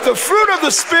 son. But the fruit of the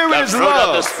Spirit is love. The fruit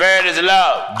of the Spirit is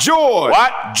love. Joy.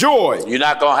 What? Joy. You're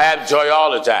not going to have joy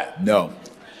all the time. No.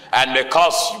 And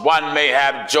because one may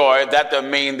have joy, that doesn't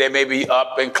mean they may be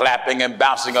up and clapping and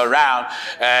bouncing around.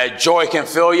 Joy can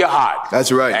fill your heart.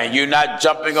 That's right. And you're not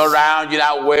jumping around, you're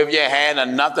not waving your hand or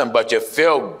nothing, but you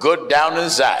feel good down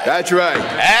inside. That's right.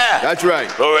 That's right.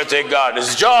 Glory to God.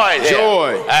 There's joy there.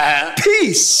 Joy.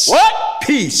 Peace. What?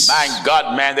 Peace. My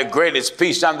God, man, the greatest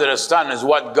peace under the sun is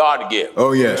what God gives.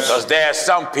 Oh, yes. Because there are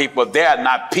some people, they are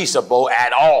not peaceable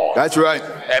at all. That's right.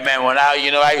 Amen. When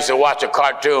I used to watch a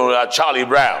cartoon, Charlie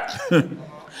Brown.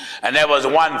 And there was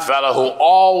one fella who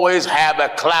always had a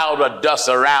cloud of dust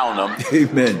around him.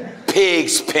 Amen.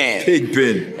 Pigpen.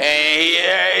 Pigpen.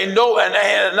 And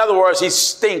in other words, he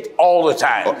stinked all the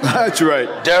time. Oh, that's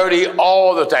right. Dirty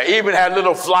all the time. Even had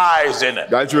little flies in it.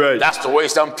 That's right. That's the way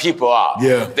some people are.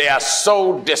 Yeah. They are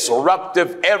so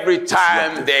disruptive every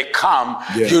time they come.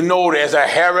 Yeah. You know there's a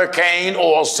hurricane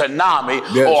or a tsunami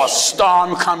or a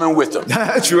storm coming with them.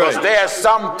 That's right. Because there are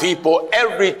some people,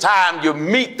 every time you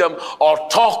meet them or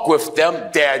talk with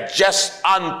them, they're just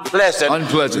unpleasant.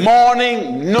 Unpleasant.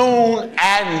 Morning, noon,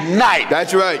 and night.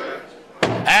 That's right.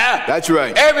 That's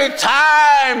right. Every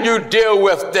time you deal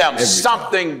with them,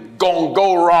 something gonna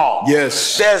go wrong.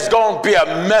 Yes. There's gonna be a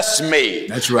mess made.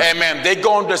 That's right. Amen. They're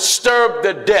gonna disturb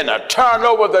the dinner, turn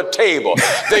over the table.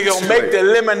 They're gonna make the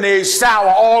lemonade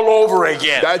sour all over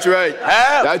again. That's right.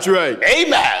 That's right.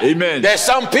 Amen. Amen. There's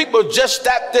some people just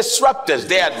that disruptors.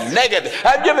 They are negative.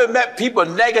 Have you ever met people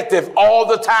negative all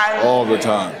the time? All the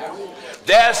time.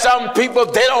 There are some people,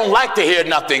 they don't like to hear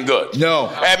nothing good. No.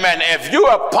 Amen. If you're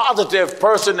a positive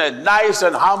person and nice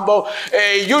and humble,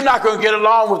 you're not going to get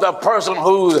along with a person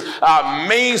who's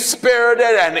mean-spirited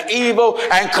and evil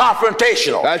and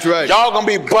confrontational. That's right. Y'all going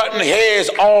to be butting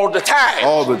heads all the time.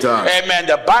 All the time. Amen.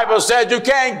 The Bible says you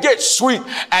can't get sweet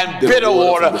and bitter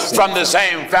water from the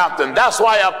same fountain. That's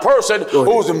why a person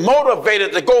who's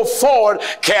motivated to go forward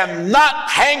cannot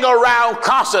hang around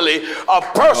constantly a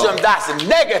person that's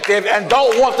negative and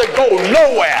don't want to go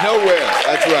nowhere. Nowhere.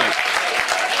 That's right.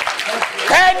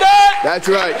 That's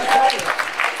right.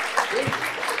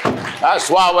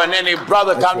 That's why when any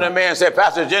brother comes to me and say,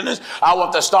 Pastor Jennings, I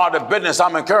want to start a business,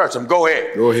 I'm encouraging him. Go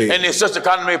ahead. Go ahead. Any sister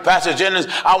comes to me, Pastor Jennings,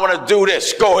 I want to do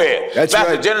this. Go ahead. That's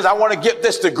Pastor right. Jennings, I want to get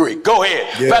this degree. Go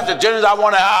ahead. Yeah. Pastor Jennings, I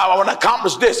want to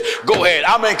accomplish this. Go ahead.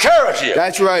 I'm encouraging you.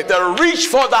 That's right. To reach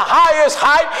for the highest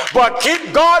height, but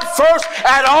keep God first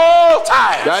at all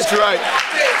times. That's right.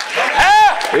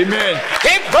 Amen.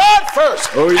 Keep God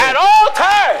first at all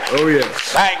times. Oh, yes.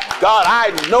 Thank God I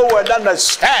know and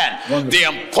understand the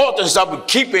importance of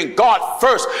keeping God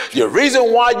first. The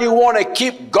reason why you want to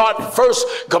keep God first,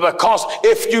 because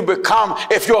if you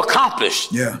accomplish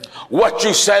what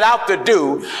you set out to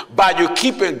do, by you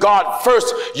keeping God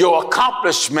first, your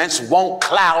accomplishments won't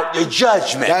cloud your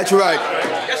judgment. That's right.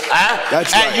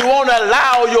 That's and right. you won't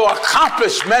allow your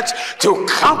accomplishments to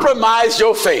compromise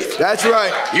your faith. That's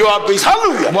right. You are,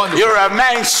 hallelujah. Wonderful. You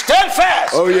remain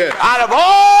steadfast. Oh, yeah. Out of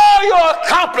all your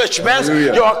accomplishments,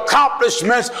 Hallelujah. your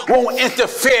accomplishments won't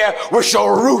interfere with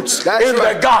your roots in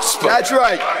the gospel. That's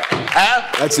right.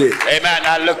 That's it. Amen.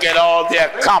 I look at all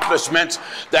the accomplishments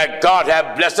that God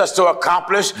has blessed us to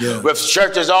accomplish with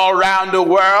churches all around the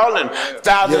world and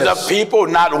thousands of people.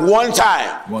 Not one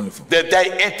time did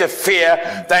they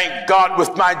interfere, thank God,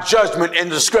 with my judgment in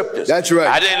the scriptures. That's right.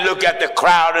 I didn't look at the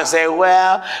crowd and say,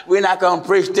 well, we're not going to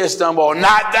preach this no more.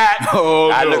 Not that.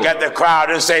 I look at the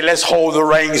crowd and say, let's hold the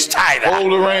reins tighter.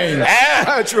 Hold the reins.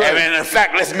 That's right. And in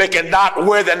fact, let's make it not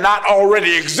where the knot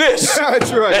already exists.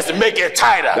 That's right. Let's make it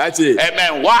tighter. That's it.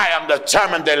 Amen. Why? I'm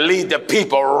determined to lead the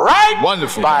people right.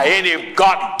 Wonderful. By any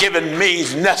God-given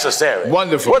means necessary.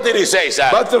 Wonderful. What did he say, sir?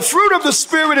 But the fruit of the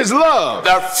Spirit is love.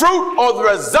 The fruit or the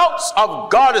results of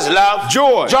God is love.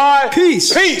 Joy.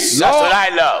 Peace. Peace. That's what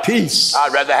I love. Peace.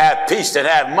 I'd rather have peace than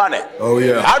have money. Oh,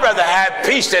 yeah. I'd rather have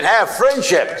peace than have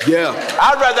friendship. Yeah.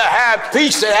 I'd rather have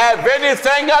peace than have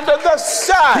anything under the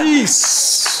sun.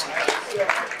 Peace.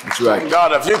 That's right.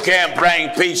 God, if you can't bring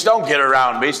peace, don't get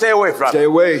around me. Stay away from me. Stay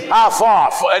away. How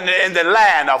far? In the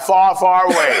land, or far, far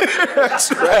away.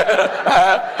 That's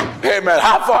right. Amen.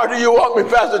 How far do you want me,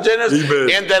 Pastor Jennings?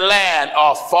 Amen. In the land,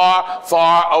 or far,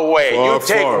 far away. Far, you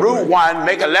take far Route away. 1,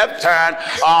 make a left turn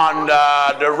on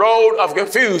the road of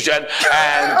confusion,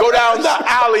 and go down the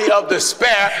alley of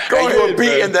despair, and you'll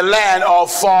be in the land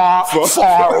of far,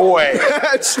 far away.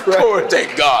 That's right. Glory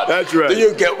to God. That's right. Do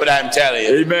you get what I'm telling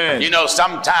you? Amen. You know,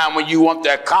 sometimes when you want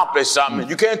to accomplish something,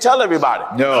 you can't tell everybody.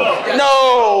 No.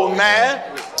 No, man.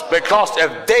 Because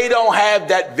if they don't have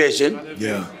that vision,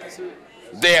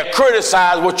 they'll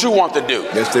criticize what you want to do.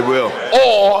 Yes, they will.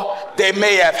 Or they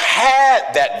may have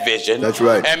had that vision. That's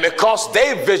right. And because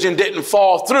their vision didn't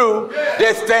fall through,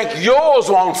 they think yours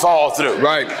won't fall through.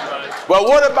 Right. Well,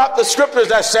 what about the scriptures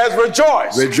that says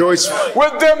rejoice? Rejoice.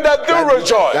 With them that do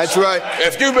rejoice. That's right.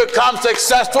 If you become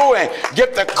successful and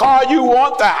get the car you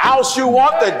want, the house you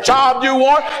want, the job you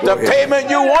want, the payment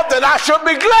you want, then I should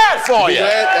be glad for you.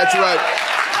 That's right.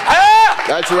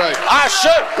 That's right. I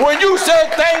should, when you say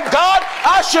thank God,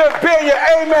 I should be in your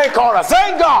amen corner.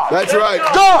 Thank God. That's right.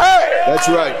 Go ahead. That's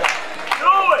right.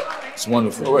 It's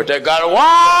wonderful. Glory to God.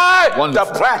 Why?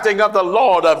 Wonderful. The planting of the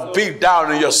Lord of deep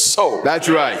down in your soul. That's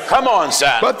right. Come on,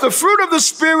 son. But the fruit of the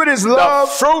Spirit is love.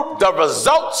 The fruit, the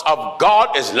results of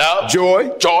God is love. Joy.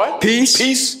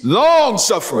 Peace. Long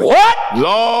suffering. What?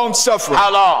 Long suffering.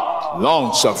 How long?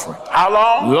 Long suffering. How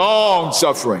long? Long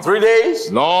suffering. 3 days?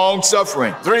 Long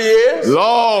suffering. 3 years?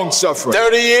 Long suffering.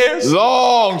 30 years?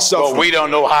 Long suffering. But we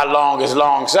don't know how long is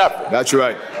long suffering. That's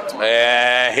right.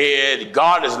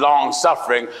 God is long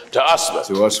suffering to usward.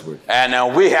 To usward.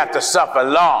 And we have to suffer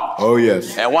long. Oh,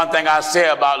 yes. And one thing I say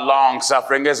about long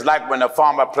suffering is like when a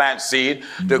farmer plants seed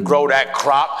to grow that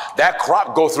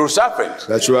crop go through sufferings.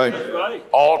 That's right.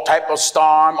 All type of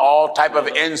storm, all type of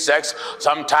insects,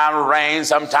 sometimes rain,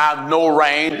 sometimes no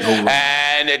rain,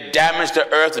 and it damaged the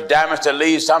earth, it damaged the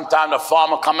leaves. Sometimes the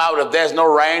farmer come out, if there's no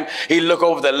rain, he look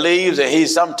over the leaves and he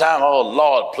sometimes, oh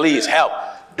Lord, please help.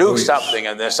 Do something.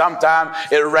 And then sometimes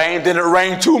it rained, then it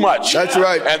rained too much. That's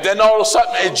right. And then all of a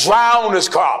sudden it drowned his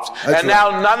crops. That's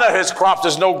now none of his crops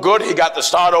is no good. He got to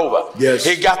start over. Yes.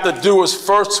 He got to do his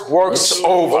first works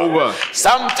over.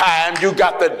 Sometimes you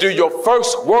got to do your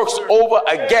first works over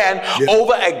again,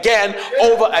 over again,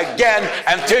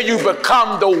 until you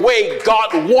become the way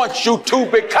God wants you to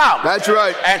become. That's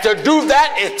right. And to do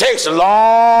that, it takes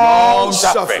long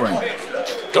suffering.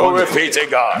 Glory be to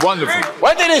God. Wonderful.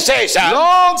 What did he say, son?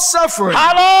 Long suffering.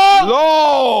 How long?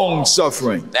 Long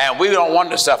suffering. And we don't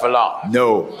want to suffer long.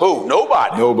 No. Who?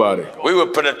 Nobody. Nobody. We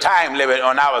would put a time limit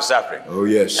on our suffering. Oh,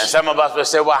 yes. And some of us would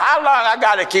say, well, how long I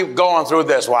got to keep going through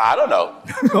this? Well, I don't know.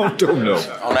 Don't know.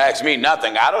 Don't ask me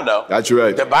nothing. I don't know. That's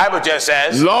right. The Bible just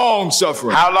says. Long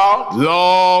suffering. How long?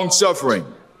 Long suffering.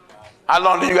 How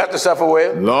long do you got to suffer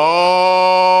with?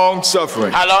 Long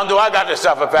suffering. How long do I got to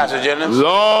suffer, Pastor Jennings?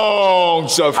 Long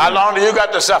suffering. How long do you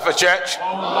got to suffer, church?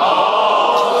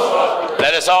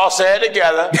 Let us all say it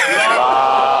together.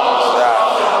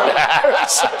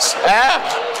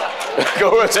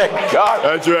 Go and say, God.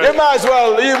 That's right. You might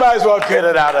as well get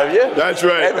it out of you. That's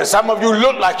right. Amen. Some of you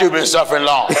look like you've been suffering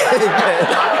long.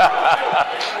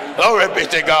 Glory be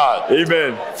to God.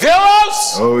 Amen.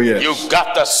 Fellas, oh yes. You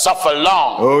got to suffer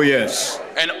long. Oh yes.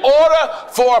 In order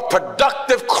for a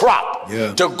productive crop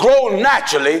to grow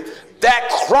naturally, that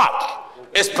crop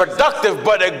is productive,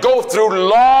 but it go through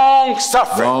long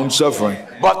suffering. Long suffering.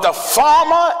 But the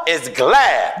farmer is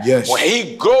glad when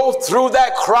he go through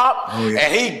that crop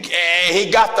and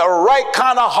he got the right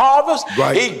kind of harvest.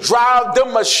 He drive the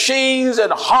machines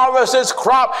and harvest his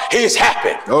crop. He's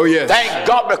happy. Oh yes. Thank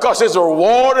God, because his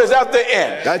reward is at the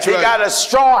end. That's he got a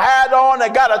straw hat on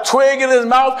and got a twig in his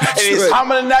mouth, and he's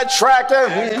humming in that tractor.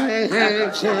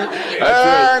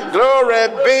 Glory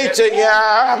be to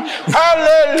God.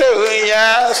 Hallelujah.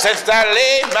 Since I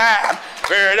laid my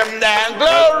burden down,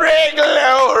 glory,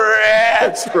 glory.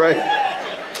 That's right.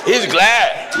 He's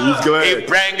glad. He's glad. He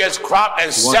bring his crop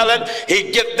and sell it.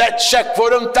 He get that check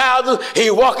for them thousands. He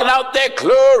walking out there,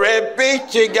 glory be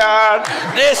to God.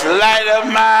 This light of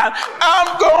mine,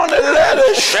 I'm going to let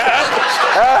it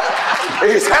shine.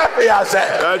 He's happy, I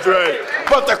said. That's right.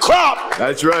 But the crop,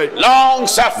 that's right. Long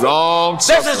suffering. Long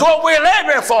suffering. This is what we're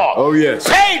laboring for. Oh yes.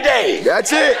 Payday.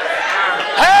 That's it.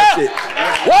 Huh? That's it.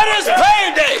 What is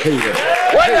payday?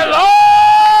 When the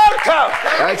Lord comes.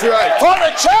 That's right. For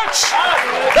the church,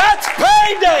 that's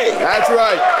payday. That's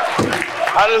right.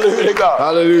 Hallelujah to God.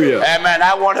 Hallelujah. Amen.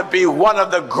 I want to be one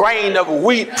of the grain of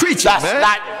wheat that's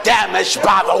not damaged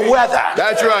by the weather.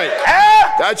 That's right.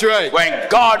 That's right. When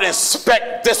God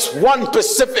inspect this one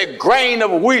specific grain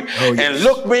of wheat and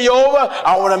look me over,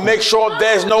 I want to make sure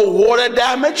there's no water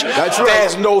damage. That's right.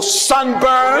 There's no sunburn.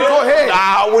 Go ahead.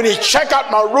 When he check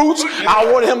out my roots, I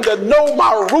want him to know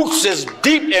my roots is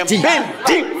deep and been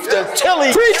deep until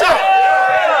he preach out.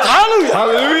 Hallelujah.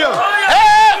 Hallelujah.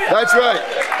 That's right.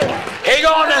 He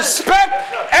gonna inspect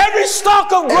every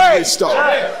stalk of grain.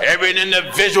 Every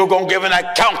individual gonna give an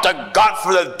account to God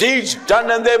for the deeds done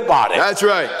in their body. That's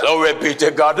right. Glory be to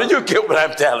God. Did you get what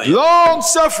I'm telling you? Long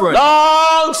suffering.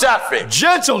 Long suffering.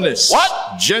 Gentleness.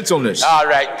 What? Gentleness. All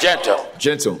right, gentle.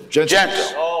 Gentle.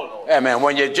 Gentle. Yeah, man,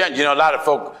 when you're gentle, you know, a lot of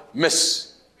folk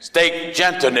mistake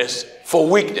gentleness for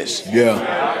weakness. Yeah.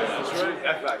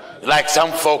 Like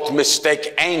some folks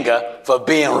mistake anger for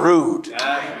being rude.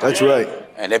 That's right.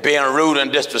 And they're being rude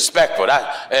and disrespectful.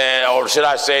 Or should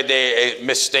I say they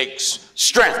mistake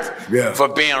strength for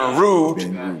being rude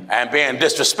and being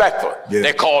disrespectful. Yeah.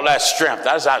 They call that strength.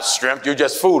 That's not strength. You're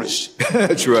just foolish.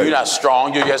 That's right. You're not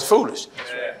strong. You're just foolish.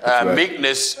 Right.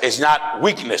 Meekness is not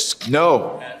weakness.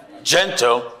 No.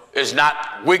 Gentle is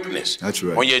not weakness. That's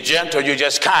right. When you're gentle, you're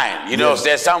just kind. You know,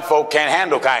 there's some folk can't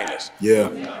handle kindness. Yeah.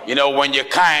 You know, when you're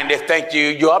kind, they think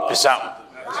you're up to something.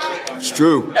 It's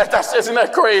true. Isn't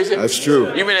that crazy? That's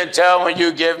true. You mean to tell when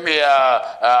you give me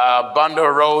a bundle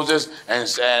of roses and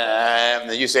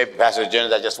you say, Pastor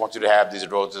Jennings, I just want you to have these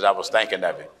roses. I was thinking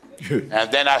of it. And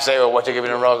then I say, well, what you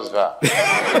giving them roses for?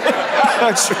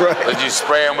 That's right. Did you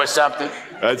spray them with something?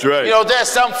 That's right. You know, there's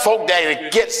some folk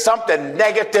that get something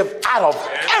negative out of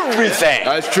everything.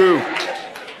 That's true.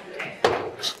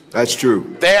 That's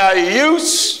true.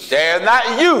 They're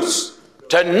not used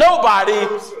to nobody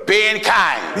being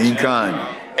kind. Being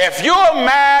kind. If you're a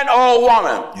man or a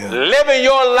woman living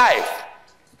your life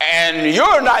and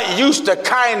you're not used to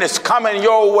kindness coming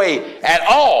your way at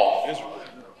all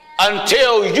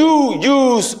until you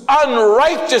use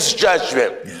unrighteous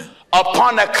judgment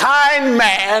upon a kind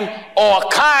man or a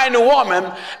kind woman,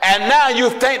 and now you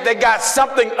think they got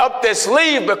something up their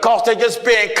sleeve because they're just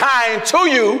being kind to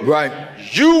you,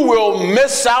 you will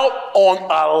miss out on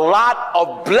a lot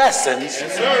of blessings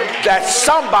that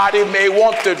somebody may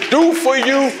want to do for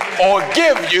you or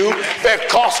give you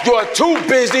because you're too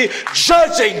busy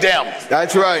judging them.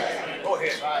 That's right.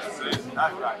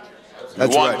 You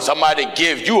want somebody to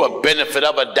give you a benefit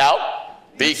of a doubt?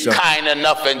 Be kind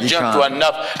enough and gentle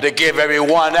enough to give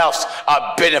everyone else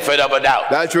a benefit of a doubt.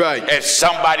 That's right. If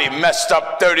somebody messed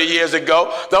up 30 years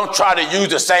ago, don't try to use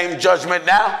the same judgment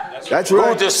now. That's right.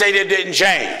 Who's to say they didn't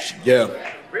change? Yeah.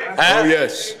 Huh? Oh,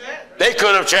 yes. They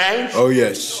could have changed. Oh,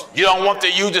 yes. You don't want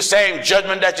to use the same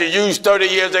judgment that you used 30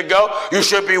 years ago. You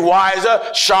should be wiser,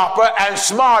 sharper, and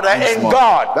smarter in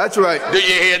God. That's right. Do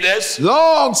you hear this?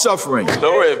 Long suffering.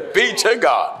 Glory be to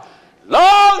God.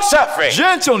 Long suffering.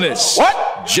 Gentleness.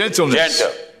 What? Gentleness.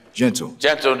 Gentle.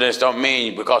 Gentleness don't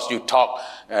mean because you talk,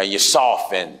 you're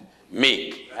soft and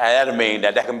meek. That don't mean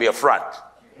that can be a front.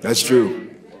 That's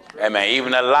true. Amen.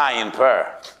 Even a lion purr.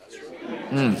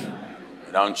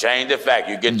 Don't change the fact.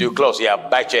 You get too close, he'll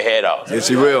bite your head off. Yes,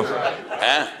 he will.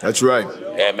 Huh? That's right.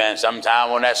 Yeah, man.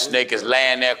 Sometimes when that snake is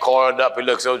laying there coiled up, he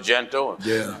looks so gentle.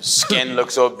 Yeah. Skin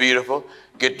looks so beautiful.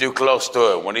 Get too close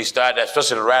to it. When he started,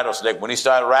 especially the rattlesnake, when he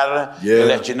started rattling, he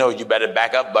let you know you better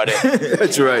back up, buddy.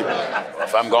 That's right.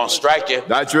 If I'm going to strike you.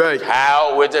 That's right.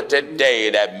 How is it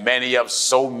today that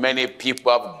so many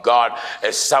people of God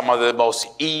is some of the most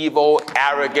evil,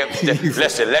 arrogant.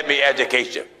 Listen, let me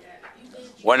educate you.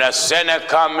 When a sinner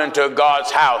comes into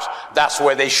God's house, that's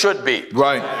where they should be.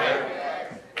 Right.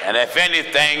 And if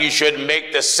anything, you should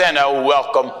make the sinner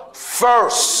welcome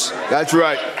first. That's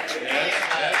right.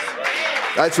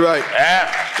 That's right.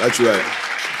 Yeah? That's right.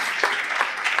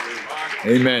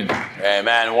 Amen.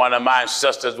 Amen. One of my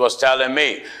sisters was telling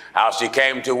me how she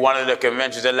came to one of the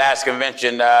conventions, the last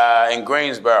convention in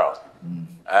Greensboro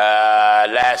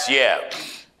last year.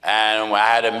 And I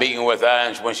had a meeting with her,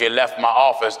 and when she left my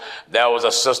office, there was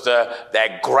a sister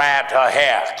that grabbed her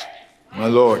hair. My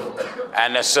Lord.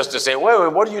 And the sister said,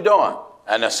 wait, what are you doing?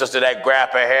 And the sister that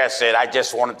grabbed her hair said, I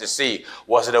just wanted to see,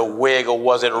 was it a wig or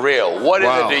was it real? What is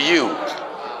it to you?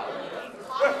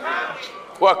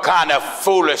 What kind of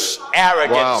foolish,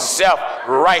 arrogant,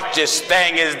 self-righteous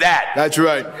thing is that? That's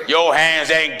right. Your hands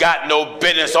ain't got no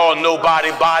business on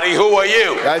nobody's body. Who are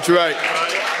you? That's right.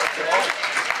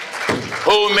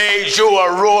 Who made you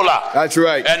a ruler? That's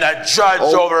right. And a judge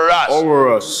over us.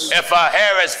 Over us. If her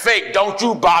hair is fake, don't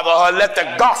you bother her. Let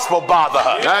the gospel bother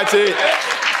her. That's it.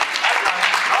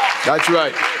 That's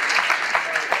right.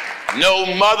 No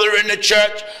mother in the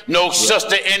church, no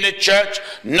sister in the church,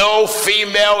 no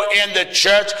female in the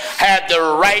church had the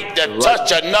right to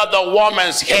touch another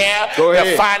woman's hair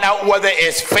to find out whether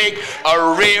it's fake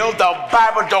or real. The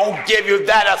Bible don't give you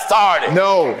that authority.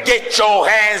 No. Get your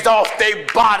hands off their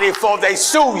body before they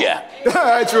sue you.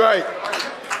 That's right.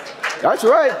 That's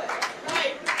right.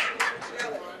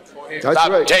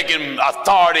 Stop taking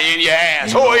authority in your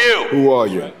hands. Who are you? Who are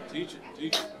you?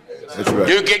 That's right.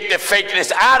 You get the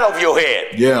fakeness out of your head.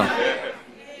 Yeah.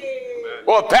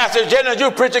 Well, Pastor Jennings,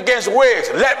 you preach against wigs.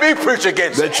 Let me preach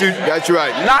against it. That's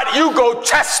right. Not you go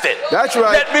test it. That's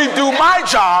right. Let me do my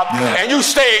job and you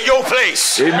stay in your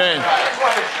place. Amen.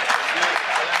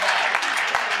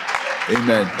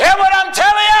 Amen. Hear what I'm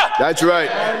telling you? That's right.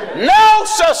 No,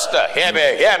 sister. Hear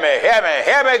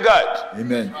me good.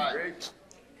 Amen.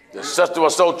 The sister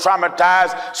was so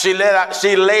traumatized, she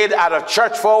laid out of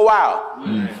church for a while.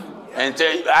 And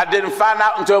I didn't find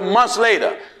out until months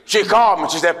later. She called me.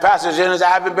 She said, Pastor Jennings, I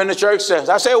haven't been to church since.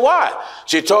 I said, why?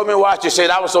 She told me why. She said,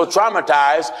 I was so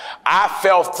traumatized, I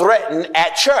felt threatened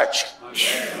at church.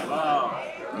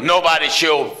 Nobody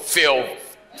should feel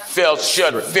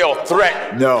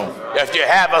threatened. No. If you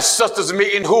have a sisters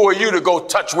meeting, who are you to go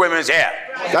touch women's hair?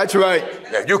 That's right.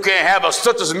 If you can't have a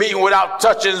sisters meeting without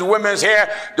touching women's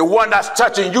hair, the one that's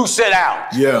touching you, sit down.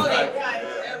 Yeah.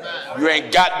 You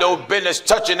ain't got no business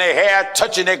touching their hair,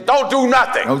 touching it. Don't do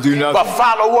nothing. Don't do nothing. But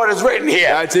follow what is written here.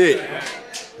 That's it.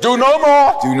 Do no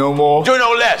more. Do no more. Do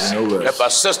no less. Do no less. If a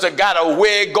sister got a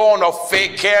wig on or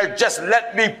fake hair, just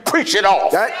let me preach it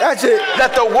off. That's it.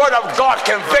 Let the word of God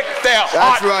convict their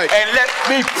heart. Right. And let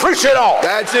me preach it off.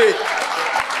 That's it.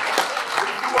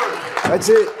 That's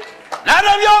it. None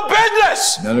of your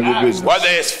business. None of your business. Whether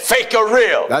it's fake or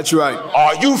real. That's right.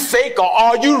 Are you fake or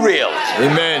are you real?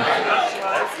 Amen.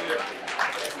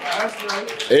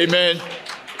 Amen.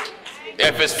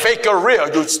 If it's fake or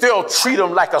real, you still treat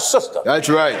them like a sister. That's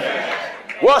right.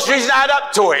 Well, she's not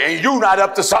up to it, and you not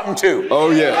up to something too.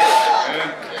 Oh, yes.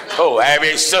 Oh,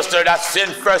 every sister that's in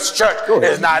First Church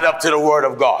is not up to the word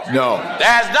of God. No.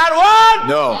 There's not one.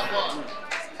 No.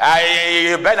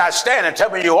 You better not stand and tell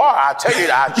me you are. I'll tell you,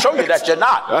 I'll show you that you're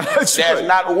not. There's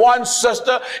not one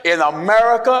sister in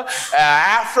America,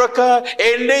 Africa,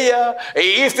 India,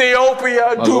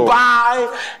 Ethiopia, Dubai,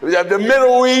 the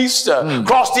Middle East,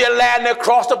 across the Atlantic,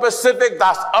 across the Pacific,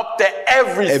 that's up to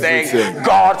everything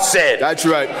God said. That's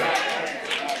right.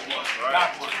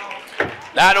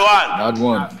 Not one. Not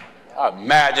one.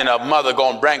 Imagine a mother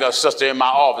going to bring her sister in my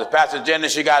office. Pastor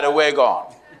Jennings, she got a wig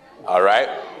on. All right.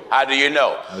 How do you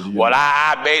know? Well,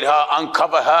 I made her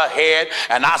uncover her head,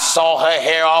 and I saw her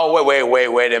hair all the way.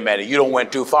 Wait a minute. You don't went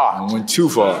too far. I went too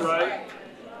far.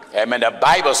 Amen. The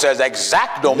Bible says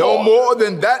exact no more. No more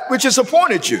than that which is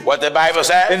appointed you. What the Bible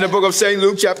says? In the book of St.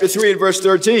 Luke, chapter 3 and verse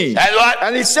 13. And what?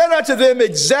 And he said unto them,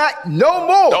 exact no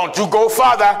more. Don't you go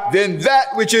further than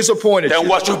that which is appointed than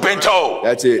what you've been told.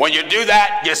 That's it. When you do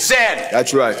that, you sin.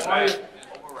 That's right.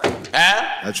 Huh?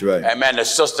 That's right. And man, the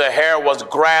sister's hair was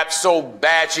grabbed so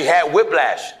bad she had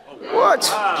whiplash. What?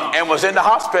 And was in the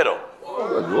hospital.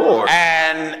 Good Lord.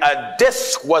 And a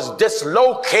disc was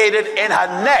dislocated in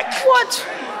her neck. What?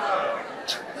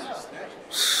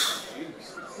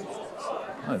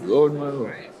 My Lord, my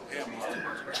Lord.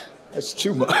 That's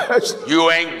too much.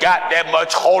 You ain't got that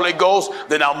much Holy Ghost,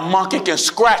 then a monkey can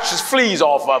scratch his fleas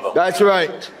off of him. That's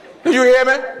right. Do you hear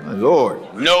me? My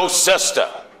Lord. No sister,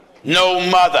 no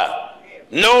mother,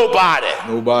 nobody.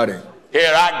 Nobody.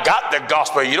 Here, I got the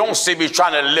gospel. You don't see me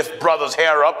trying to lift brother's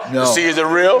hair up to see is it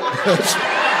real.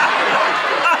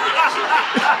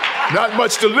 Not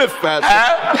much to lift,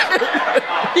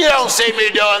 Pastor. You don't see me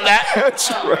doing that.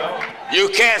 That's right. You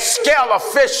can't scale a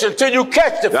fish until you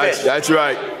catch the fish. That's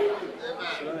right.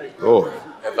 Oh.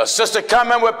 If a sister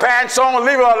come in with pants on,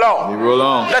 leave her alone. Leave her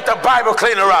alone. Let the Bible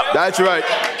clean her up. That's right.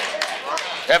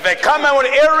 If they come in with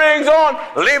earrings on,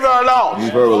 leave her alone.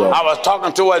 Leave her alone. I was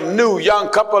talking to a new young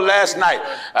couple last night.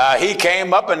 He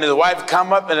came up and his wife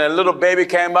come up and a little baby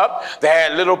came up. They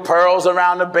had little pearls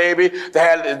around the baby.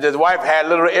 The wife had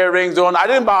little earrings on. I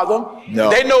didn't bother them. No.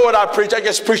 They know what I preach. I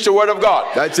just preach the word of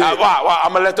God. That's it. I'm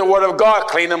going to let the word of God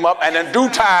clean them up, and in due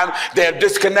time, they'll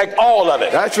disconnect all of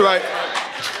it. That's right.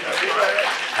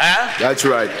 Huh? That's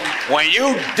right. When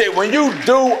you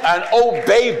do and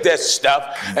obey this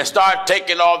stuff and start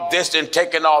taking off this and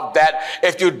taking off that,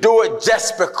 if you do it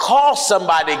just because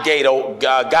somebody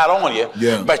got on you,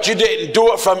 yeah, but you didn't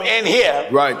do it from in here,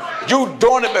 right? You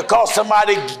doing it because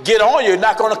somebody get on you, you're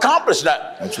not going to accomplish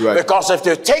that. That's right. Because if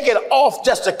you take it off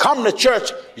just to come to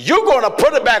church, you're going to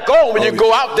put it back on when you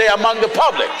go out there among the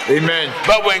public. Amen.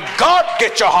 But when God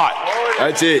gets your heart,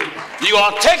 that's it. You're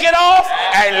going to take it off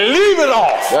and leave it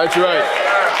off. That's right.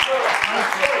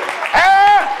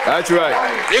 That's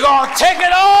right. You're going to take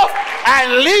it off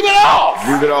and leave it off.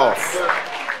 Leave it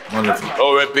off. Wonderful.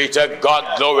 Glory be to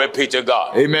God. Glory be to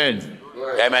God. Amen.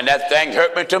 Amen. That thing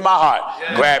hurt me to my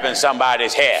heart, grabbing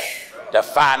somebody's hair to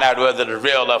find out whether it's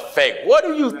real or fake. What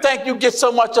do you think you get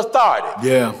so much authority?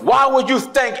 Yeah. Why would you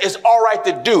think it's all right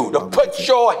to do, to put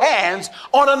your hands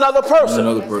on another person?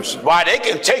 Another person. Why, they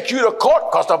can take you to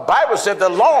court because the Bible said the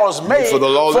law is made for the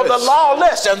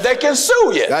lawless, and they can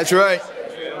sue you. That's right.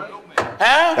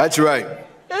 Huh? That's right.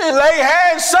 Lay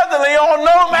hands suddenly on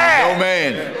no man. No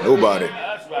man. Nobody.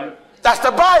 That's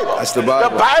the Bible. That's the Bible.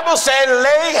 The Bible said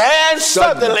lay hands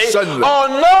suddenly on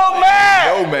no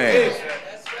man. No man.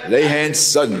 Lay hands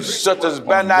suddenly. Sisters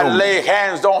better not lay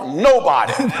hands on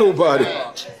nobody. Nobody.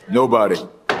 Nobody.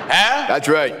 Huh? That's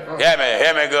right.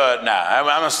 Hear me good now.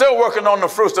 I'm still working on the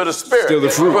fruits of the Spirit. Still the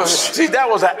fruits. See, that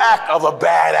was an act of a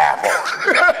bad apple.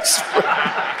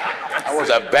 That was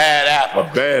a bad apple.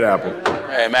 A bad apple.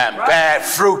 Amen. Bad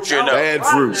fruit, you know. Bad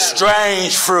fruit.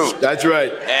 Strange fruit. That's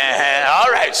right.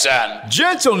 All right, son.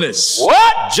 Gentleness.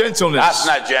 What? Gentleness. That's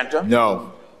not gentle.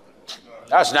 No.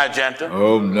 That's not gentle.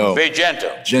 Oh, no. Be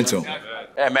gentle. Gentle.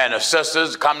 Amen. If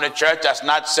sisters come to church that's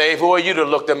not saved, who are you to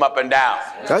look them up and down?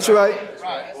 That's right.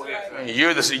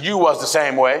 You was the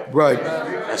same way. Right.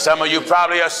 And some of you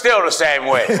probably are still the same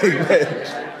way.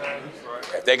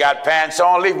 If they got pants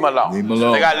on, leave them alone. Leave them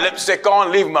alone. They got lipstick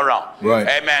on, leave them alone. Right.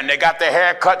 Amen. They got their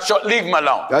hair cut short, leave them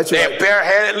alone. That's right. They're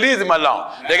bareheaded, leave them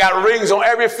alone. They got rings on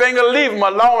every finger, leave them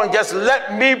alone, and just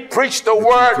let me preach the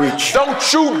word. Preach. Don't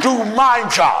you do my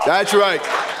job. That's right.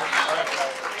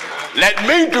 Let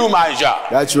me do my job.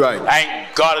 That's right.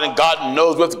 Thank God, and God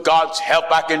knows with God's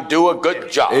help I can do a good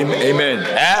job. Amen.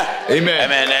 Huh? Amen.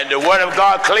 Amen. And the word of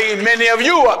God cleaned many of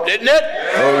you up, didn't it?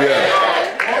 Oh,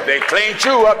 yeah. If they cleaned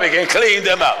you up, it can clean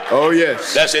them up. Oh,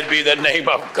 yes. Blessed be the name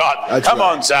of God. That's Come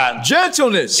right. on, son.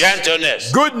 Gentleness.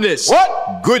 Gentleness. Goodness.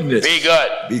 What? Goodness. Be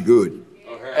good. Be good.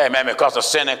 Hey, man, because a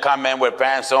sinner come in with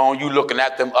pants on, you looking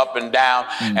at them up and down,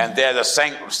 and there's a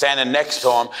saint standing next to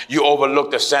him. You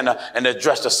overlook the sinner and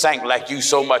address the saint like you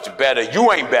so much better. You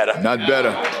ain't better. Not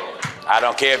better. I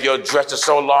don't care if your dress is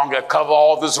so long to cover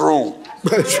all this room.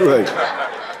 That's right.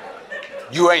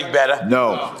 You ain't better.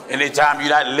 No. Anytime you're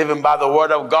not living by the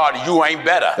word of God, you ain't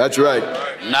better. That's right.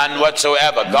 None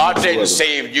whatsoever. God didn't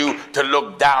save you to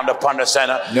look down upon the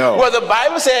sinner. No. Well, the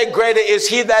Bible said greater is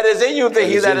he that is in you than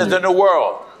he that is in the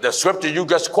world. The scripture you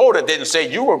just quoted didn't say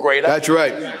you were greater. That's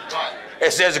right.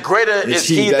 It says greater is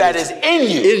he that is in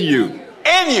you. In you.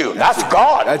 In you. That's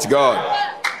God. That's God.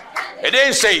 It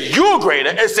didn't say you're greater.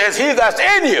 It says he that's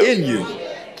in you. In you.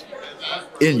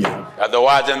 In you.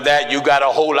 Otherwise than that, you got a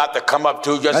whole lot to come up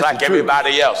to just That's like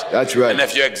everybody else. That's right. And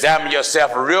if you examine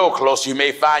yourself real close, you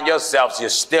may find yourself you're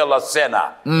still a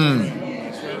sinner.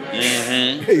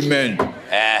 Amen.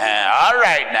 All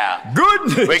right now.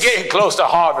 Goodness. We're getting close to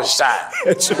harvest time.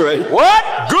 That's right.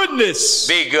 What? Goodness.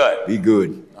 Be good. Be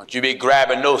good. Don't you be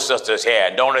grabbing no sister's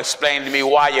hair. Don't explain to me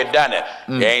why you done it.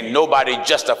 There ain't nobody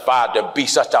justified to be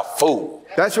such a fool.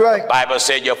 That's right. Bible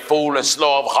said you're fool and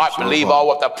slow of heart. Believe all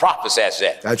what the prophets have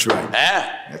said. That's right. Huh?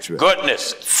 That's right.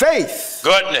 Goodness. Faith.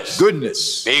 Goodness.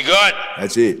 Goodness. Be good.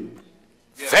 That's it.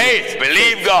 Faith.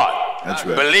 Believe God. That's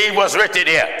right. Believe what's written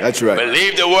here. That's right.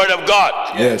 Believe the word of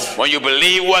God. Yes. When you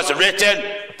believe what's written,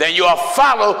 then you will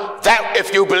follow that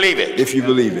if you believe it. If you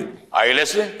believe it. Are you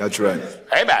listening? That's right.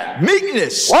 Amen.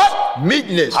 Meekness. What?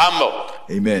 Meekness. Humble.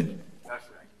 Amen.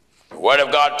 The word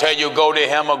of God tell you go to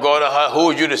him or go to her.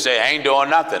 Who are you to say I ain't doing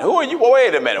nothing? Who are you?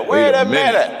 Wait a minute. Wait a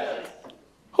minute.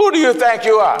 Who do you think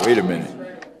you are? Wait a minute.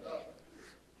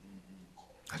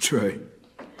 That's right.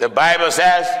 The Bible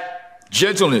says,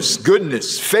 gentleness,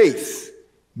 goodness, faith,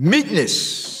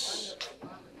 meekness.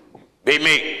 be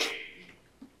meek.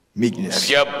 Meekness. If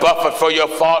you're buffered for your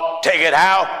fault, take it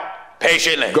how?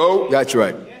 Patiently. Go. That's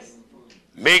right.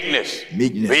 Meekness.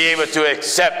 Meekness. Be able to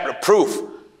accept reproof,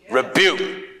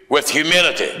 rebuke with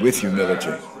humility. With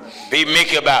humility. Be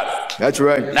meek about it. That's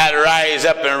right. Not rise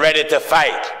up and ready to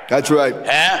fight. That's right. Huh?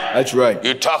 That's right.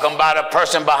 You're talking about a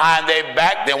person behind their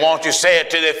back, then won't you say it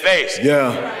to their face?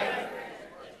 Yeah.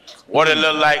 What it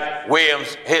look like,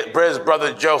 Williams, his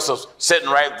brother Joseph sitting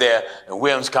right there, and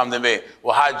Williams come to me.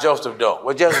 Well, how's Joseph doing?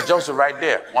 Well, Joseph right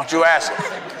there. Why don't you ask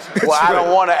him? Well, I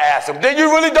don't want to ask him. Then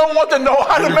you really don't want to know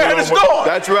how the man is doing.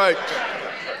 That's right.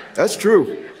 That's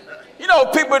true. You know,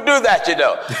 people do that, you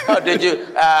know.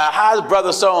 How's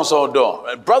brother so-and-so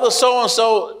doing? Brother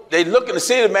so-and-so, they looking to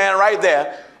see the man right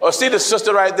there, or see the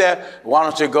sister right there. Why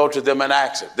don't you go to them and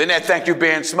ask them? Then they think you're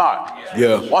being smart.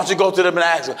 Yeah. Why don't you go to them and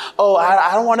ask them? Oh,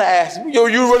 I don't want to ask them. You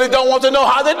really don't want to know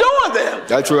how they're doing then.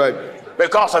 That's right.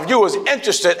 Because if you was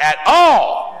interested at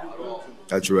all,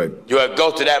 that's right. you would go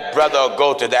to that brother or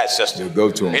go to that sister. You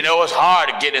go to him. You know, it's hard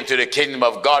to get into the kingdom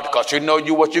of God because you know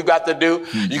what you got to do?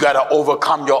 You got to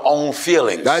overcome your own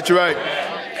feelings. That's right.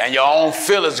 And your own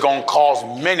feelings going to cause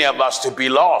many of us to be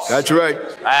lost. That's right.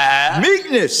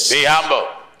 Meekness. Be humble.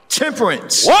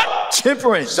 Temperance. What?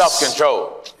 Temperance.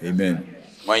 Self-control. Amen.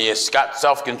 When you got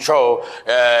self-control,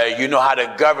 you know how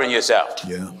to govern yourself.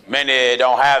 Yeah. Many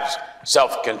don't have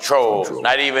self-control,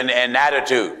 not even an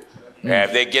attitude.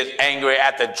 If they get angry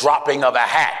at the dropping of a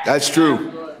hat. That's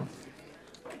true.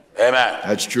 Amen.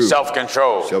 That's true.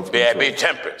 Self-control. Self-control. Be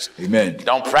temperance. Amen.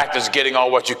 Don't practice getting all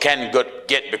what you can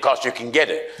get because you can get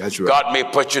it. That's right. God may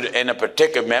put you in a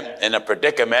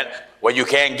predicament where you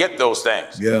can't get those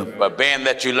things. Yeah. But being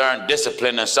that you learn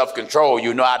discipline and self-control,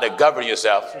 you know how to govern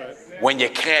yourself when you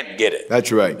can't get it.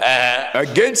 That's right.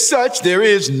 Against such there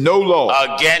is no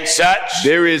law. Against such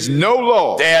there is no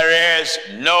law. There is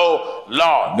no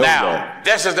law. No now, law.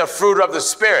 This is the fruit of the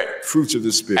Spirit. Fruits of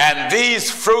the Spirit. And these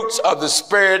fruits of the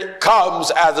Spirit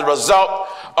comes as a result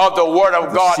of the Word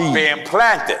of God seed. being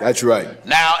planted. That's right.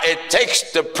 Now, it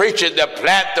takes the preacher to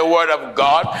plant the Word of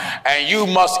God, and you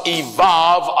must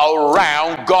evolve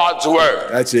around God's Word.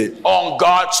 That's it. On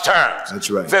God's terms. That's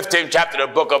right. 15th chapter of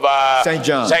the book of St.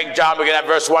 John. St. John, begin at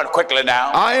verse 1 quickly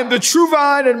now. I am the true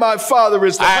vine, and my Father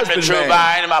is the husbandman. I am the true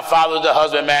vine, and my Father is the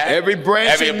husbandman. Every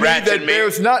branch in me that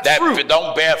bears not fruit,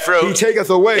 don't bear fruit, he taketh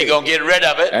away. He gonna get rid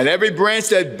of it. And every branch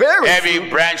that beareth every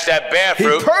branch that bear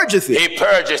fruit, he purgeth it. He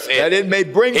purgeth it. That it may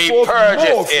bring he forth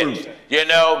more it. fruit. You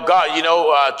know, God,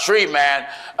 a tree man,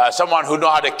 someone who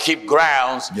know how to keep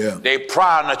grounds, they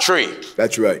prune a tree.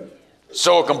 That's right.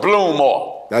 So it can bloom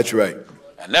more. That's right.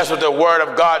 And that's what the Word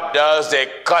of God does.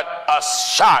 They cut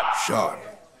us short. Short.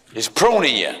 It's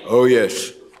pruning you. Oh,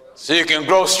 yes. So you can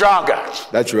grow stronger.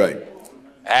 That's right.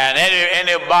 And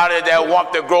anybody that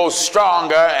want to grow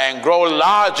stronger and grow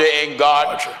larger in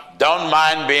God, don't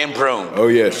mind being pruned. Oh,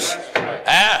 yes.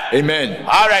 Amen.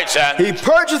 All right, son. He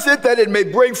purgeth it that it may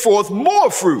bring forth more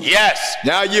fruit. Yes.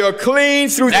 Now you're clean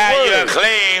through the word. Now you're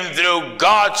clean through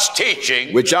God's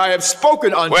teaching. Which I have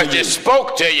spoken unto you. Which he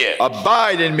spoke to you.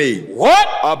 Abide in me. What?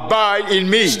 Abide in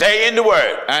me. Stay in the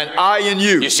word. And I in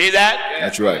you. You see that?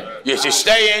 That's right. You see,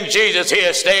 stay in Jesus,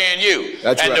 he'll stay in you.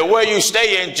 That's right. And the way you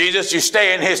stay in Jesus, you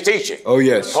stay in his teaching. Oh,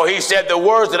 yes. For he said, the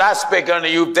words that I speak unto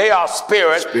you, they are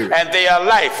spirit. And they are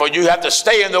life. For you have to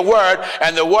stay in the word,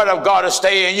 and the word of God will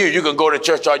stay in you. You can go to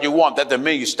church all you want. That doesn't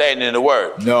mean you're standing in the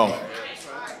word. No.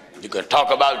 You can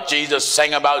talk about Jesus,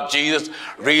 sing about Jesus,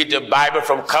 read the Bible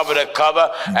from cover to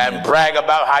cover, and brag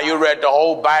about how you read the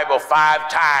whole Bible 5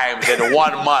 times in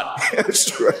 1 month.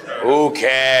 That's right. Who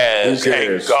cares? Who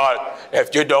cares? Thank God.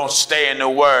 If you don't stay in the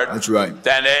word, that's right.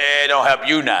 Then it don't help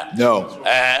you none. No.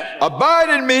 Abide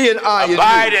in me and I in you.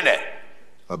 Abide in it.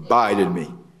 Abide in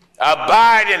me.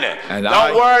 Abide in it. And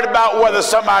don't worry about whether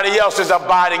somebody else is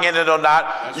abiding in it or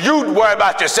not. You worry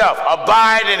about yourself.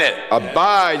 Abide in it.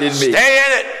 Abide in me. Stay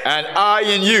in it. And I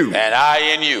in you. And I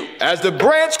in you. As the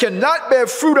branch cannot bear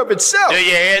fruit of itself. Do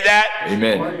you hear that?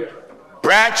 Amen.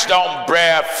 Branch don't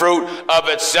bear fruit of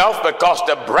itself because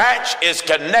the branch is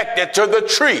connected to the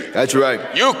tree. That's right.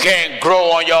 You can't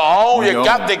grow on your own. You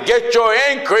got to get your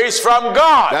increase from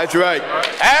God. That's right.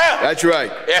 That's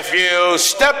right. If you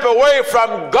step away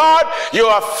from God, you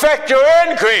affect your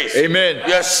increase. Amen.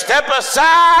 You step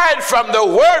aside from the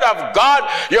word of God,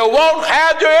 you won't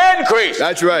have your increase.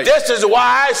 That's right. This is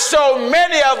why so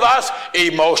many of us,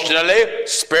 emotionally,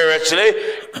 spiritually,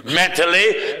 mentally,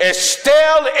 is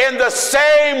still in the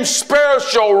same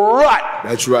spiritual rut.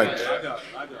 That's right.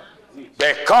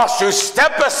 Because you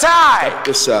step aside.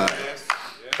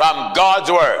 From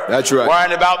God's word. That's right.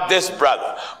 Worrying about this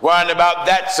brother, worrying about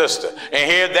that sister.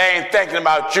 And here they ain't thinking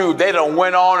about you. They done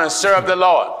went on and served the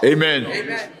Lord. Amen.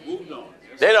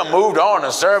 They done moved on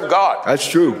and served God. That's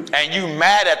true. And you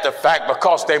mad at the fact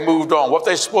because they moved on. What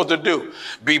they supposed to do?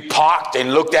 Be parked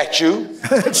and looked at you?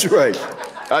 That's right.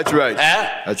 That's right. Huh?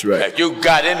 That's right. If you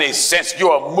got any sense,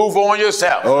 you'll move on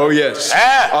yourself. Oh, yes.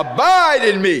 Abide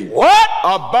in me. What?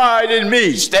 Abide in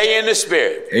me. Stay in the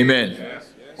Spirit. Amen.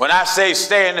 When I say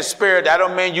stay in the Spirit, I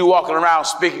don't mean you walking around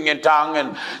speaking in tongue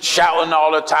and shouting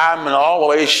all the time and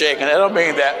always shaking. I don't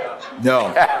mean that.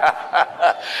 No.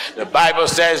 The Bible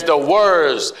says the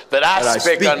words that I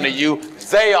speak unto you,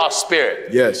 they are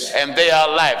spirit. Yes. And they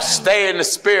are life. Stay in the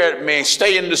Spirit means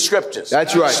stay in the scriptures.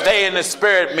 That's right. Stay in the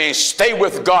Spirit means stay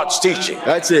with God's teaching.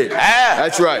 That's it.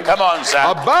 That's right. Come on,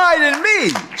 son. Abide in me.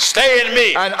 Stay in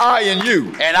me. And I in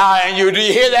you. And I in you. Do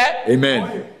you hear that?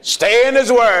 Amen. Stay in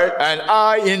his word. And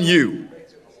I in you.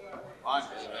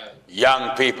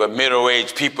 Young people,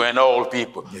 middle-aged people, and old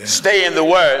people. Yeah. Stay in the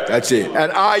word. That's it.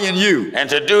 And I in you. And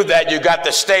to do that, you got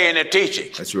to stay in the teaching.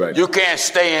 That's right. You can't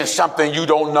stay in something you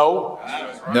don't know.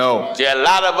 No. See, a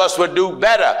lot of us would do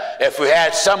better if we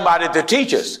had somebody to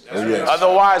teach us. Oh, yes.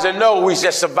 Otherwise, we're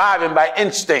just surviving by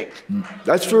instinct.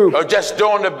 That's true. Or just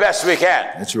doing the best we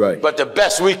can. That's right. But the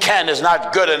best we can is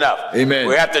not good enough. Amen.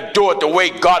 We have to do it the way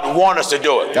God wants us to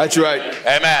do it. That's right.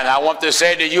 Amen. I want to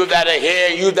say to you that are here,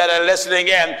 you that are listening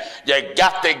in, you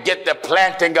got to get the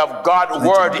planting of God's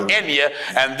word in you.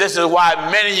 And this is why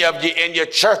many of you in your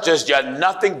churches, you're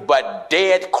nothing but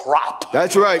dead crop.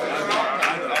 That's right.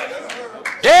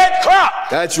 Dead crop.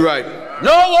 That's right.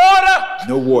 No water.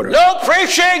 No water. No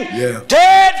preaching. Yeah.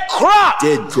 Dead crop.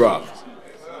 Dead crop.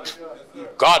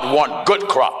 God wants good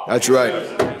crop. That's right.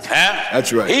 Huh?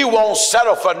 That's right. He won't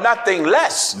settle for nothing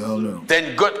less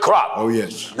than good crop. Oh,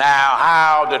 yes. Now,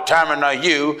 how determined are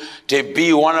you to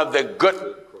be one of the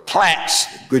good plants?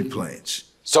 Good plants.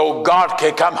 So God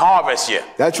can come harvest you.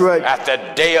 That's right. At the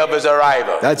day of his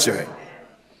arrival. That's right.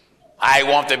 I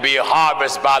want to be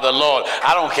harvested by the Lord.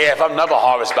 I don't care if I'm never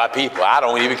harvested by people. I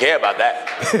don't even care about that.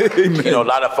 Amen. You know, a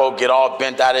lot of folk get all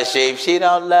bent out of shape. She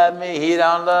don't love me. He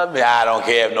don't love me. I don't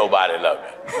care if nobody loves me.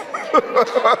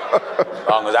 As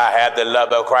long as I have the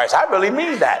love of Christ. I really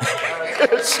mean that.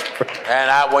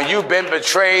 And when you've been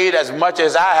betrayed as much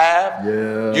as I have,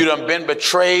 you done been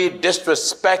betrayed,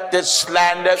 disrespected,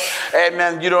 slandered.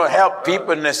 Amen. You don't help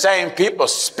people, and the same people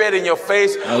spit in your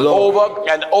face over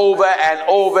and over and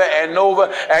over and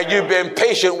over. And you've been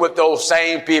patient with those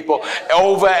same people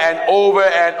over and over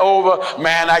and over.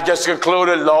 Man, I just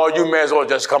concluded, Lord, you may as well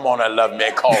just come on and love me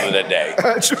and call it a day.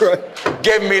 That's right.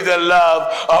 Give me the love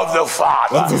of the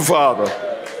Father. Of the Father.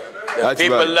 If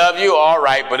people love you, all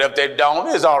right, but if they don't,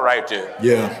 it's all right too.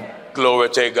 Yeah. Glory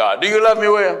to God. Do you love me,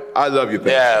 William? I love you,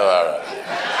 Pastor. Yeah, all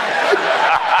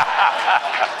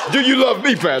right. Do you love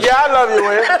me, Pastor? Yeah, I love you,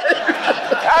 William.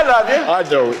 I love you. I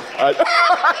know it.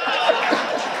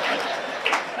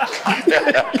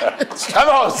 Come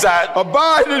on, son.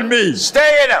 Abide in me.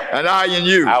 Stay in him. And I in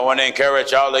you. I want to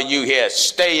encourage all of you here,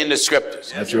 stay in the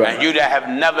scriptures. That's right. And you that have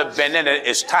never been in it,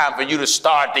 it's time for you to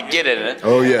start to get in it.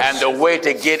 Oh, yes. And the way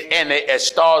to get in it, it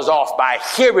starts off by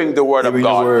hearing the word of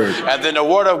God. And then the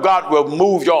word of God will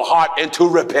move your heart into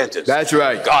repentance. That's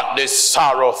right. Godly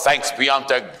sorrow, thanks be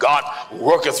unto God,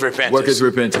 worketh repentance. Worketh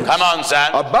repentance. Come on,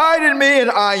 son. Abide in me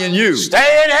and I in you.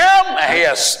 Stay in him. And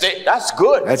he'll stay. That's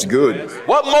good. That's good.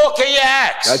 What more can you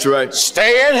ask? That's right.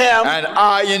 Stay in him. And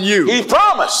I in you. He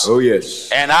promised. Oh, yes.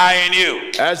 And I in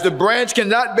you. As the branch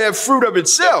cannot bear fruit of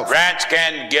itself. The branch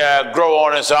can grow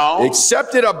on its own.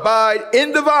 Except it abide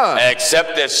in the vine.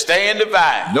 Except it stay in the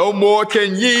vine. No more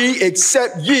can ye,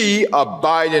 except ye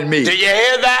abide in me. Do you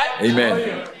hear that?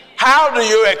 Amen. How do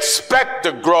you expect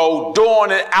to grow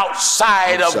doing it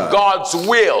outside of God's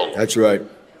will? That's right.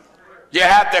 You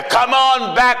have to come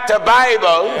on back to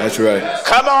Bible. That's right.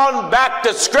 Come on back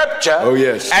to Scripture. Oh,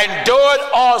 yes. And do it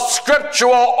on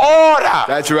scriptural order.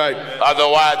 That's right.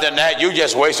 Otherwise than that, you're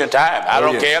just wasting time. I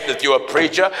don't care if you're a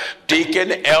preacher,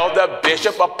 deacon, elder,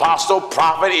 bishop, apostle,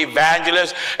 prophet,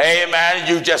 evangelist. Amen.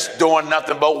 You're just doing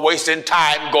nothing but wasting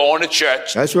time going to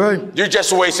church. That's right. You're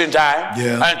just wasting time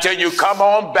until you come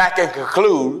on back and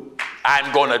conclude,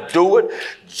 I'm going to do it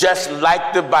just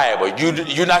like the Bible.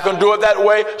 You're not going to do it that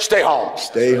way? Stay home.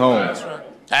 Stay home. Huh?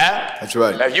 That's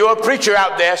right. If you're a preacher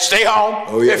out there, stay home.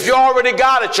 Oh, yes. If you already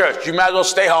got a church, you might as well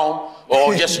stay home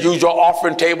or just use your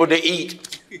offering table to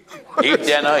eat. Eat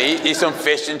dinner, eat some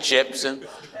fish and chips and,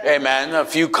 amen, a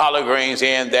few collard greens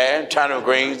here and there and turnip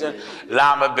greens and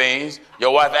lima beans.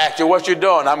 Your wife asks you, what you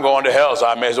doing? I'm going to hell, so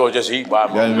I may as well just eat while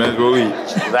I'm going. May as well eat.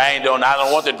 I don't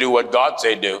want to do what God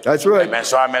say do. That's right. Amen.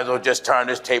 So I may as well just turn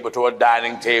this table to a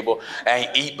dining table and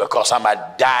eat because I'm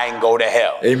a dying go to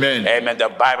hell. Amen. Amen. The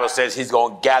Bible says he's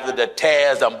going to gather the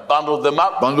tares and bundle them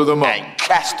up. Bundle them up. And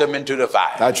cast them into the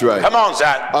fire. That's right. Come on,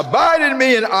 son. Abide in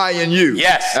me and I in you.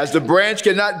 Yes. As the branch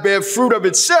cannot bear fruit of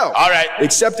itself. All right.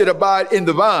 Except it abide in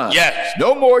the vine. Yes.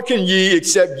 No more can ye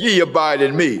except ye abide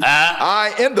in me.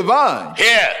 I am the vine.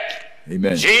 Here.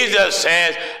 Amen. Jesus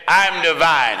says, I'm the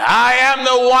vine. I am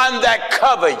the one that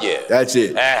cover you. That's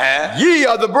it. Ye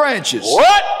are the branches.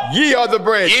 What? Ye are the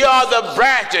branches. Ye are the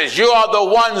branches. You are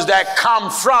the ones that come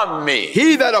from me.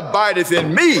 He that abideth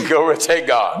in me. Glory to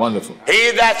God. Wonderful.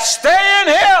 He that stay in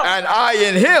him. And I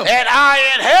in him. And I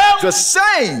in him. The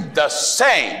same. The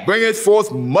same. Bringeth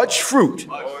forth much fruit.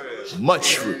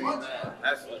 Much fruit.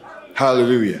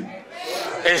 Hallelujah.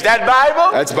 Is that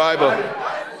Bible? That's Bible.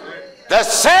 The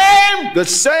same. The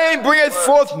same bringeth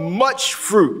forth much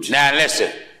fruit. Now listen.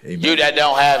 Amen. You that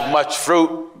don't have much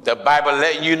fruit, the Bible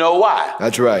letting you know why.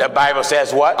 That's right. The Bible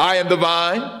says what? I am the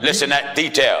vine. Listen to that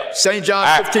detail. St.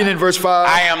 John 15 and verse 5.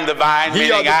 I am the vine,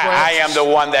 meaning I am the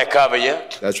one that cover you.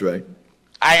 That's right.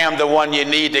 I am the one you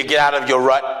need to get out of your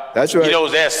rut. That's right. You know,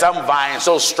 there's some vines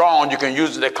so strong you can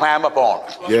use it to climb up on.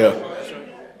 Yeah.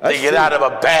 To get out of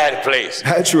a bad place.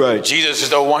 That's right. Jesus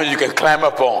is the one you can climb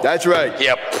up on. That's right.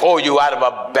 He'll pull you out of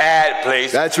a bad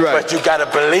place. That's right. But you got to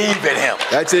believe in him.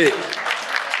 That's it.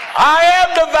 I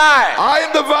am the vine. I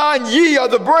am the vine, ye are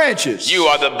the branches. You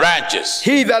are the branches.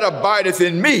 He that abideth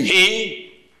in me.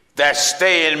 He that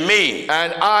stay in me.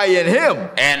 And I in him.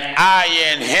 And I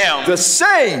in him. The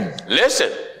same.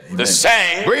 Listen. Amen. The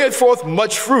same. Bringeth forth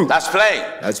much fruit. That's plain.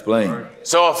 That's plain.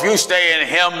 So if you stay in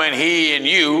him and he in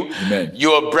you, amen, you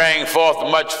will bring forth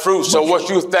much fruit. So what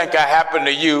you think will happen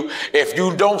to you if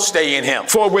you don't stay in him?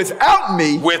 For without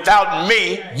me,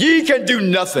 ye can do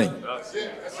nothing.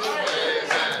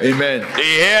 Amen. Do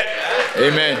you hear it?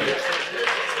 Amen.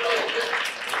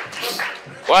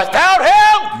 Without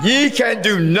him, ye can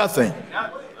do nothing.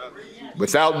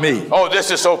 Without me. Oh,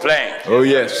 this is so plain. Oh,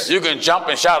 yes. You can jump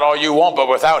and shout all you want, but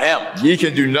without him, ye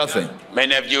can do nothing.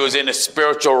 Many of you is in the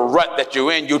spiritual rut that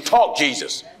you're in. You talk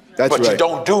Jesus. That's but right. you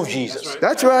don't do Jesus.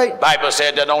 That's right. Bible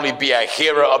said that only be a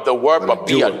hearer of the word, but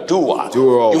be a doer.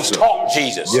 Doer also. You talk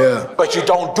Jesus, yeah, but you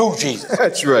don't do Jesus.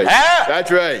 That's right. Huh?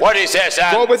 That's right. What he says,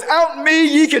 son? For without me,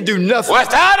 ye can do nothing.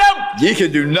 Without him, ye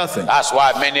can do nothing. That's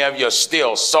why many of you are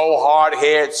still so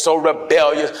hard-headed, so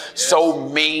rebellious, so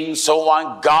mean, so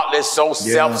ungodly, so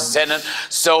self-centered,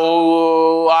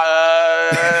 so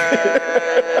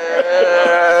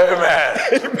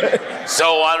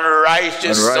so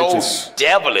unrighteous, so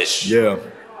devilish. Yeah.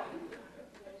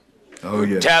 Oh,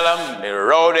 yeah. Tell them, they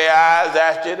roll their eyes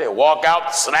at you, they walk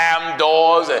out, slam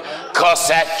doors, and cuss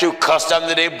at you, cuss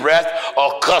under their breath,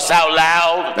 or cuss out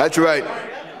loud. That's right.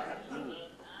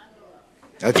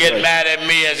 Get mad at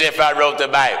me as if I wrote the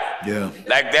Bible. Yeah.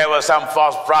 Like there was some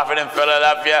false prophet in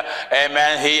Philadelphia,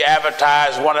 amen. He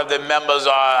advertised one of the members,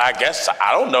 I guess,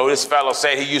 I don't know, this fellow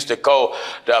said he used to go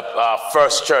to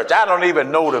First Church. I don't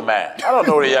even know the man. I don't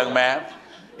know the young man.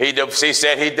 He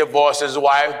said he divorced his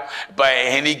wife,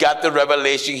 and he got the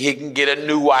revelation he can get a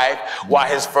new wife while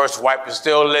his first wife is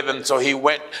still living. So he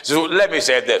went. So let me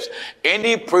say this.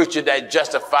 Any preacher that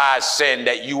justifies sin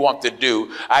that you want to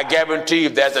do, I guarantee you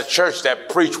there's a church that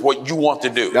preach what you want to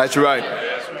do. That's right.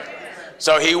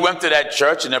 So he went to that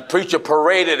church, and the preacher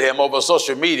paraded him over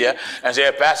social media and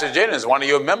said, Pastor Jennings, one of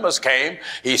your members came.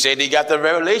 He said he got the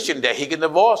revelation that he can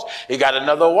divorce. He got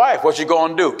another wife. What you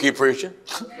going to do? Keep preaching?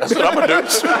 That's what I'm going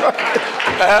to do.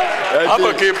 I'm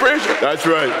going to keep preaching. That's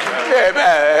right. Yeah,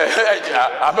 man.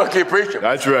 I'm going to keep preaching.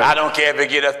 That's right. I don't care if he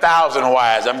get 1,000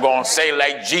 wives. I'm going to say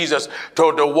like Jesus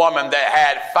told the woman that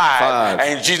had five.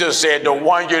 And Jesus said, the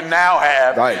one you now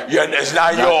have, it's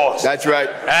not yours. That's right.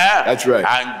 That's right.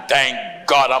 And thank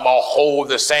God, I'm going to hold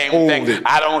the same thing.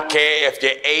 I don't care if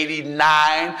you're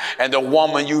 89 and the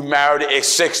woman you married is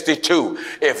 62.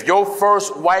 If your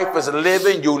first wife is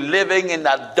living, you're living in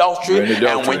adultery.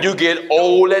 And when you get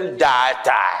old and die,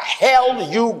 to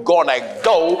hell you going to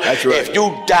go if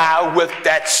you die with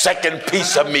that second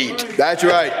piece of meat. That's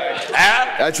right.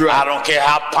 That's right. I don't care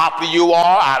how popular you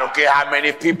are. I don't care how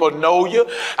many people know you.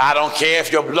 I don't care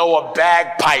if you blow a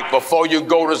bagpipe before you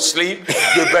go to sleep.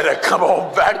 You better come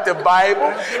on back to Bible.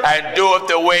 and do it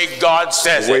the way God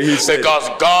says it. Because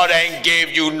God ain't gave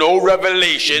you no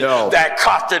revelation that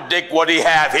contradict what he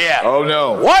have here. Oh,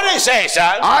 no. What did he say,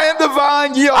 son? I am the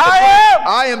vine, ye are the branch.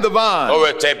 I am the vine.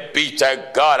 Oh, to be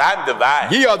to God, I'm the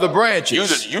vine. Ye are the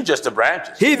branches. You just the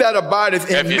branches. He that abideth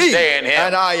in me, stay in him,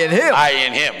 and I in him. I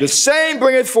in him. The same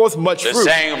bringeth forth much fruit. The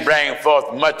same bring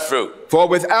forth much fruit. For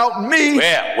without me,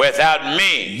 without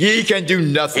me, ye can do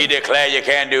nothing. He declared you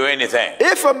can't do anything.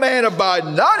 If a man abide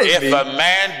not in me, if a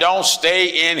man don't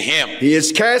stay in him, he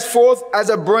is cast forth as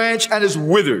a branch and is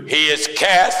withered. He is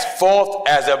cast forth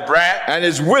as a branch and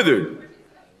is withered.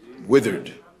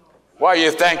 Withered. Why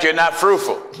you think you're not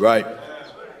fruitful? Right.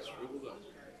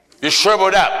 You're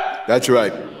shriveled up. That's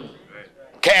right.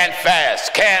 Can't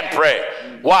fast, can't pray.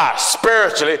 Why?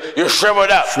 Spiritually, you're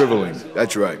shriveled up. Shriveling.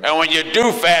 That's right. And when you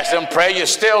do fast and pray, you're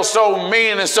still so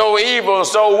mean and so evil and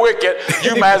so wicked,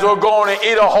 you might as well go on and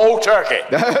eat a whole turkey.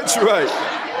 That's right.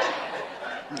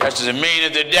 That's as mean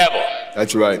as the devil.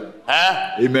 That's right.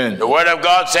 Huh? Amen. The word of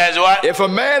God says what? If a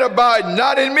man abide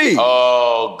not in me.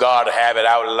 Oh, God have it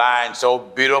outlined so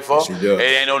beautiful. Yes, he does. It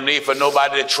ain't no need for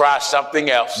nobody to try something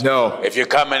else. No. If you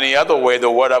come any other way, the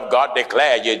word of God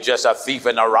declared you're just a thief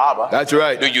and a robber. That's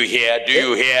right. Do you hear? Do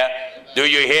you hear? Do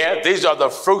you hear? These are the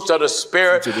fruits of the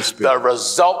Spirit, the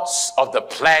results of the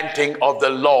planting of the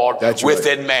Lord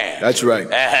within man. That's right.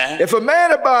 If a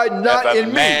man abide not in me, if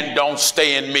a man don't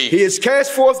stay in me, he is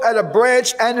cast forth as a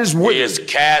branch and is withered. He is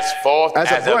cast forth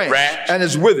as a branch and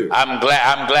is withered. I'm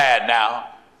glad now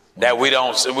that we're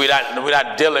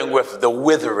not dealing with the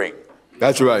withering.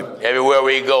 That's right. Everywhere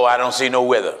we go, I don't see no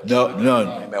wither. No, none.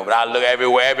 Amen. When I look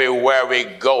everywhere we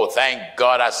go, thank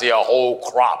God I see a whole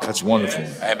crop. That's wonderful.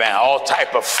 Amen. All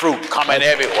type of fruit coming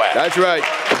everywhere. That's right.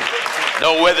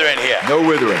 No withering here. No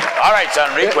withering. All right,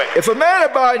 son, real quick. If a man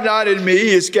abide not in me, he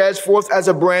is cast forth as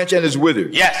a branch and is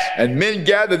withered. Yes. And men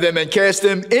gather them and cast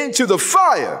them into the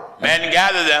fire. Men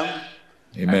gather them.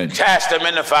 Amen. Cast them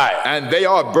in the fire. And they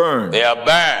are burned. They are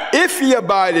burned. If ye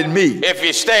abide in me. If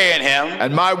you stay in him.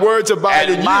 And my words abide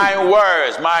in you. And my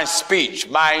words, my speech,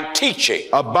 my teaching.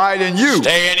 Abide in you.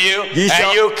 Stay in you.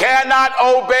 And you cannot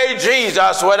obey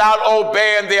Jesus without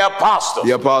obeying the apostles.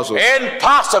 The apostles.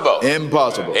 Impossible.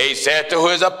 Impossible. He said to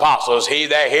his apostles, he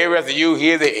that heareth you,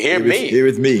 hear me.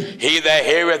 Heareth me. He that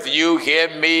heareth you, hear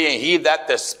me. And he that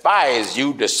despises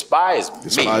you,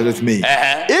 despiseth me.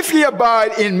 If ye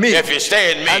abide in me. If you stay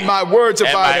in me, and my words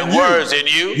abide in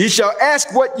you, ye shall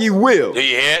ask what ye will. Do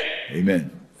you hear it?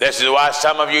 Amen. This is why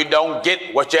some of you don't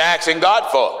get what you're asking God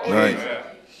for. Right.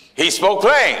 He spoke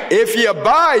plain. If ye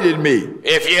abide in me.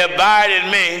 If ye abide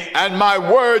in me. And my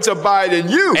words abide in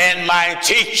you. And my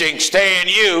teaching stay in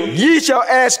you. Ye shall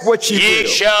ask what ye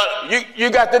will. You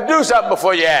got to do something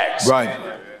before you ask. Right.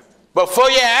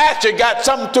 Before you ask, you got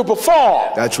something to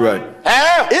perform. That's right.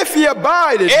 Huh? If ye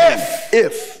abide in me.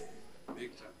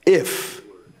 If.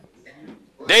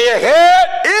 Do you hear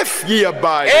it? If ye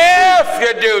abide. If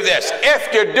you do this.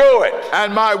 If you do it.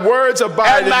 And my words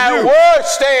abide in you. And my words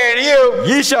stay in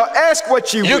you. Ye shall ask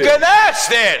what ye will. You can ask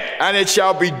then. And it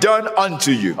shall be done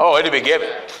unto you. Oh, it'll be given.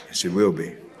 Yes, it will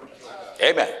be.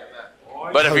 Amen.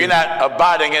 But if you're not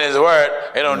abiding in his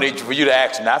word, it don't need for you to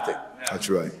ask nothing. That's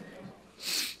right.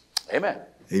 Amen.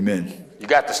 Amen. You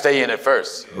got to stay in it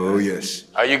first. Oh, yes.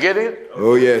 Are you getting it?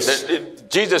 Oh, yes.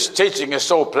 Jesus' teaching is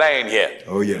so plain here.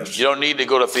 Oh, yes. You don't need to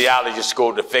go to theology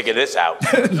school to figure this out.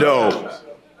 No.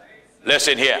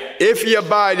 Listen here. If ye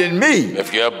abide in me.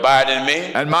 If you abide in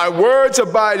me. And my words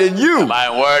abide in you. And my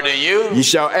word in you. Ye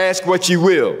shall ask what ye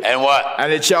will. And what?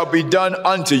 And it shall be done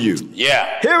unto you.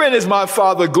 Yeah. Herein is my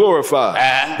Father glorified.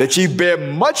 That ye bear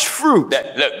much fruit.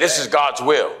 Look, this is God's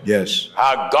will. Yes.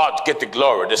 How God get the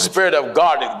glory. The Spirit of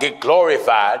God get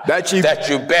glorified. That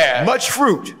you bear much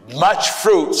fruit. Much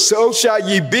fruit. So shall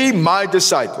ye be my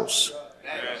disciples.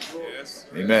 Yes.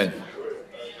 Amen.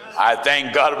 I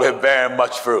thank God we're bearing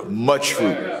much fruit. Much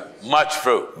fruit. Much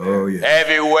fruit. Oh, yeah.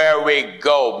 Everywhere we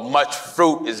go, much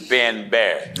fruit is being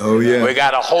bared. Oh, yeah. We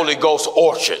got a Holy Ghost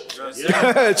orchard.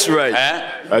 That's right.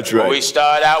 Huh? That's right. When we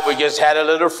started out, we just had a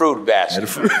little fruit basket.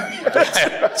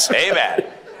 Amen.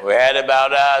 We had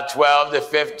about 12 to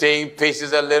 15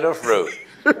 pieces of little fruit.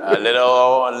 A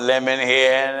little lemon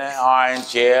here, and an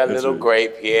orange here, a little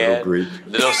grape here,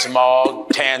 little small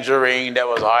tangerine that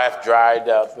was half dried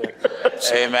up.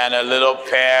 Amen. A little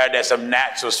pear that some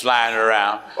gnats was flying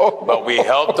around. But we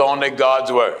helped on to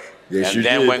God's word. Yes, and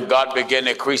then when God began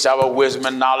to increase our wisdom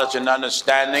and knowledge and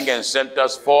understanding and sent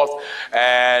us forth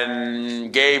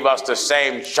and gave us the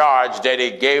same charge that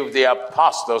he gave the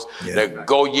apostles, to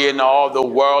go ye into all the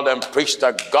world and preach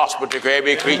the gospel to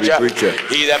every creature.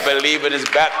 He that believeth is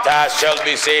baptized shall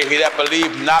be saved. He that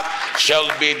believe not shall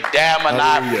be damned. And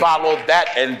I followed that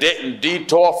and didn't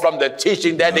detour from the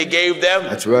teaching that he gave them.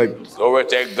 That's right. Glory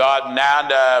to God. Now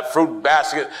the fruit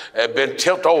basket has been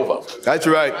tilted over. That's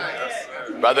right.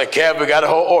 Brother Kev, we got a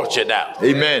whole orchard now.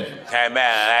 Amen.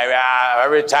 Amen.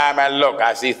 Every time I look,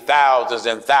 I see thousands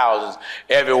and thousands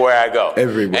everywhere I go.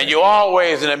 Everywhere. And you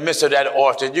always, in the midst of that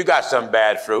orchard, you got some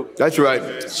bad fruit. That's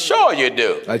right. Sure you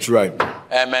do. That's right.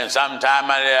 Amen. Sometimes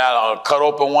I'll cut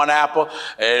open one apple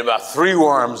and about 3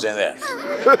 worms in there.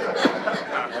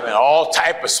 Amen. All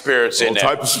type of spirits in there.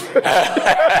 All type of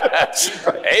spirits.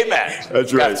 Amen.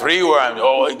 That's right. Got 3 worms.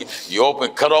 Oh, you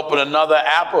cut open another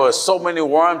apple, there's so many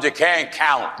worms you can't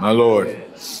count. My Lord.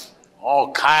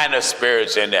 All kind of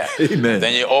spirits in there. Amen.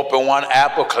 Then you open one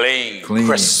apple clean,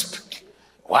 crisp,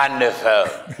 wonderful.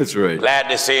 That's right. Glad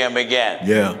to see him again.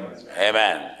 Yeah.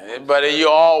 Amen. But you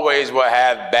always will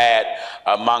have bad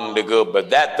among the good. But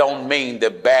that don't mean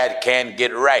the bad can't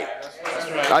get right.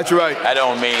 That's right. I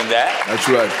don't mean that. That's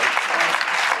right.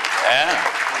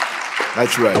 Yeah?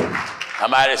 That's right.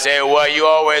 Somebody say, well, you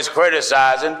always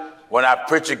criticizing. When I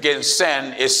preach against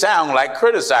sin, it sounds like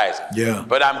criticizing. Yeah.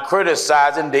 But I'm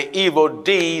criticizing the evil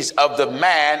deeds of the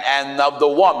man and of the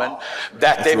woman,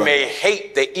 that they may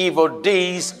hate the evil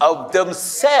deeds of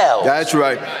themselves. That's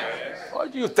right.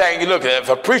 What do you think? Look, if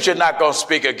a preacher not going to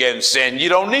speak against sin, you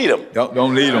don't need him.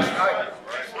 Don't need him.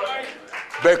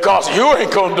 Because you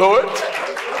ain't going to do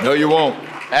it. No, you won't.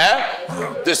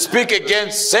 Huh? To speak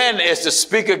against sin is to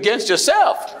speak against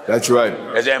yourself. That's right.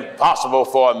 It's impossible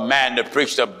for a man to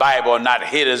preach the Bible and not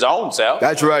hit his own self.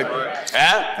 That's right.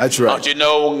 Huh? That's right. Don't you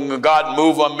know when God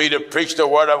moved on me to preach the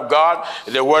word of God,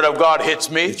 the word of God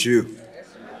hits me? It's you.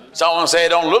 Someone say it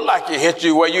don't look like it hit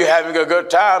you. Well, you having a good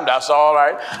time. That's all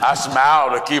right. I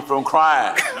smiled to keep from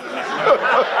crying.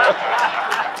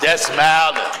 Just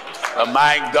smiled.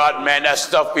 My God, man, that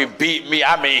stuff be beat me.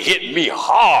 I mean, hit me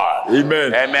hard.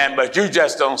 Amen. Amen. But you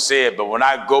just don't see it. But when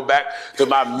I go back to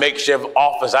my makeshift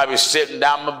office, I be sitting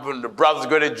down. The brother's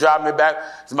going to drive me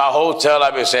back to my hotel.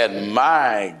 I be saying,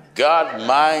 my God,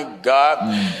 my God.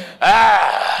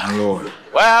 My Lord.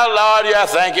 Well, Lord, yeah,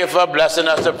 thank you for blessing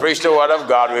us to preach the word of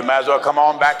God. We might as well come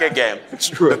on back again. That's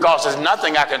true. Because there's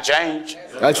nothing I can change.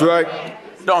 That's right.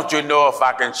 Don't you know if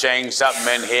I can change something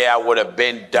in here, I would have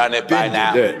done it by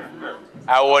now.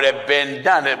 I would have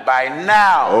done it by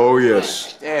now. Oh,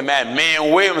 yes. Amen. Me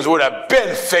and Williams would have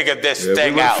figured this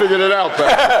thing out. We would have figured it out,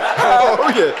 Pastor. Oh,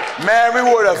 yeah. Man,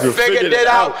 we would have figured it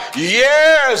out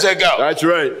years ago. That's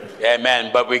right.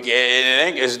 Amen. But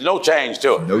there's no change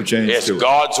to it. No change to it. It's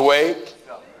God's way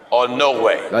or no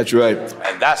way. That's right.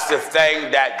 And that's the thing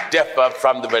that differs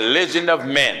from the religion of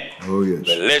men. Oh, yes.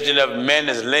 Religion of men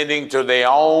is leaning to their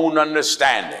own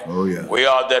understanding. Oh, yeah. We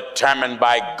are determined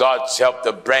by God's help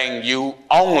to bring you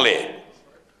only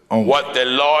what the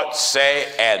Lord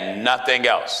say and nothing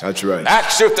else. That's right.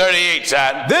 Acts 2:38,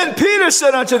 son. Then Peter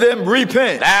said unto them,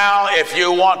 repent. Now, if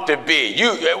you want to be,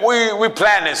 we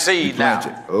planting seed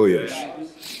now. Oh, yes.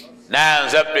 Now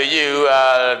it's up to you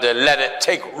to let it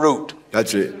take root.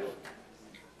 That's it.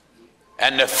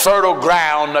 And the fertile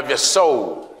ground of your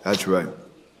soul. That's right.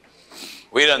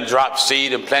 We done dropped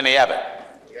seed and plenty of it.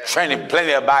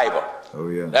 Plenty of Bible. Oh,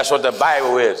 yeah. That's what the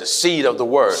Bible is, the seed of the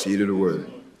word. Seed of the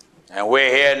word. And we're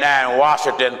here now in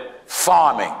Washington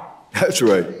farming. That's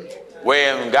right. We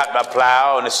haven't got my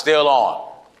plow and it's still on.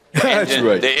 That's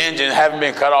right. The engine haven't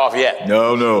been cut off yet.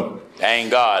 No. Thank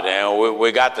God. And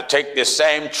we got to take this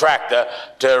same tractor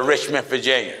to Richmond,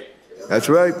 Virginia. That's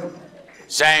right.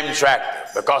 Same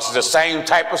tractor, because it's the same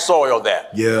type of soil there.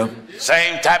 Yeah.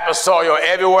 Same type of soil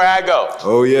everywhere I go.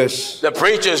 Oh, yes. The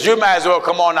preachers, you might as well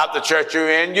come on out the church you're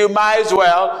in. You might as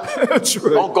well. That's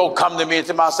right. Don't go come to me and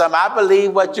tell me something. I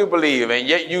believe what you believe, and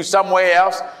yet you somewhere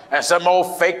else and some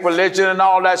old fake religion and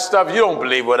all that stuff. You don't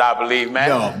believe what I believe,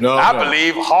 man. No. I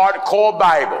believe hardcore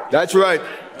Bible. That's right.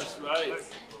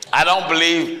 I don't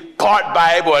believe part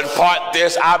Bible and part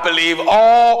this. I believe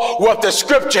all what the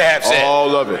scripture have said.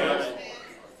 All of it.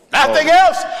 Nothing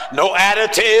else. No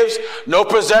additives, no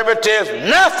preservatives,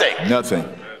 nothing. Nothing.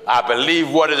 I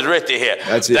believe what is written here.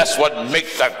 That's it. That's what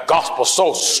makes the gospel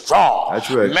so strong.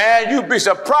 That's right. Man, you'd be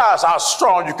surprised how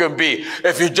strong you can be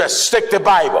if you just stick to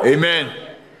Bible. Amen.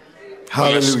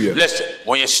 Hallelujah. Listen,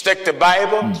 when you stick to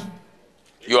Bible,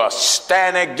 you are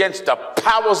standing against the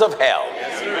powers of hell.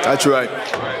 That's right.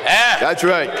 That's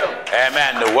right.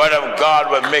 Amen. The word of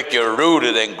God will make you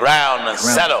rooted and ground and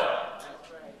settled.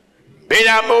 Be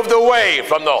not moved away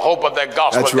from the hope of the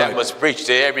gospel That's right. that was preached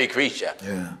to every creature.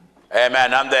 Yeah.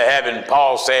 Amen. Under heaven,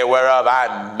 Paul said, whereof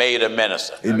I made a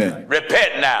minister. Amen.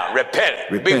 Repent now. Repent.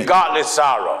 Be Repent. godly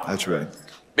sorrow. That's right.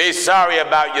 Be sorry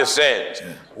about your sins.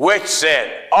 Yeah. Which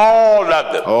sin? All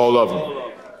of them. All of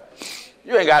them.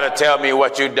 You ain't got to tell me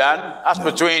what you done. That's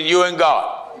between you and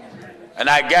God. And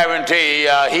I guarantee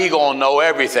he going to know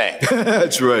everything.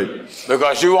 That's right.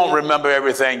 Because you won't remember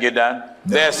everything you done.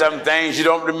 No. There's some things you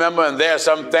don't remember, and there's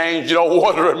some things you don't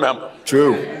want to remember.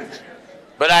 True.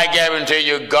 But I guarantee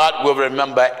you, God will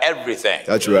remember everything.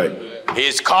 That's right.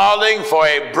 He's calling for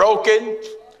a broken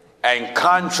and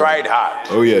contrite heart.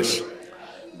 Oh, yes.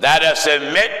 That will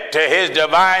submit to his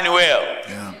divine will.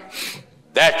 Yeah.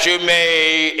 That you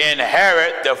may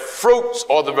inherit the fruits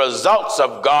or the results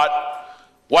of God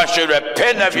once you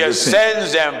repent of your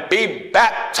sins and be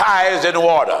baptized in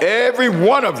water. Every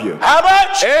one of you. How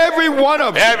much? Every one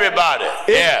of you. Everybody.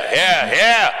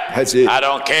 Yeah. That's it. I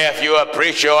don't care if you're a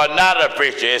preacher or not a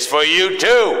preacher. It's for you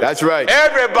too. That's right.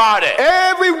 Everybody.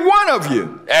 Every one of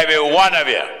you. Every one of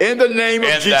you. In the name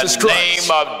of Jesus Christ. In the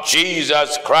name of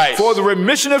Jesus Christ. For the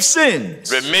remission of sins.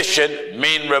 Remission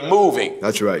means removing.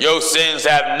 That's right. Your sins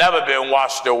have never been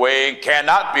washed away and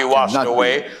cannot be washed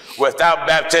away without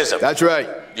baptism. That's right.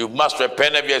 You must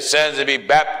repent of your sins and be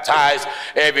baptized,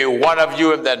 every one of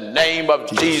you, in the name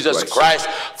of Jesus Christ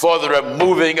for the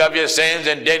removing of your sins.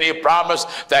 And then he promised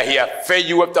that he'll fill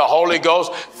you with the Holy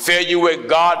Ghost, fill you with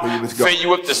God, fill you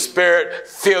with the Spirit,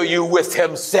 fill you with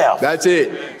himself. That's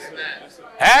it.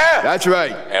 Huh? That's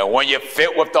right. And when you're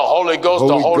fit with the Holy Ghost,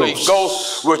 the Holy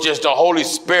Ghost, which is the Holy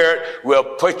Spirit, will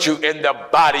put you in the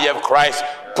body of Christ,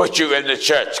 put you in the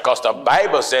church. Because the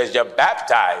Bible says you're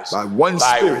baptized by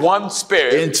one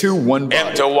spirit into one body.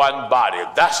 Into one body.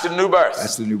 That's the new birth.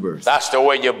 That's the new birth. That's the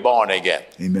way you're born again.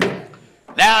 Amen.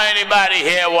 Now anybody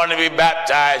here want to be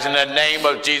baptized in the name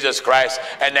of Jesus Christ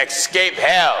and escape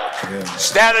hell? Yeah.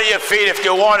 Stand on your feet if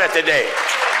you want it today.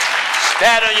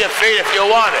 Stand on your feet if you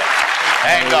want it.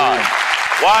 Thank God.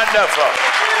 Wonderful.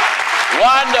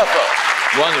 Wonderful.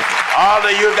 Wonderful. All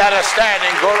of you that are standing,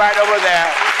 go right over there.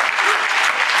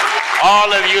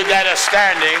 All of you that are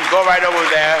standing, go right over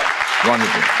there.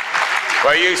 Wonderful.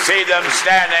 Where you see them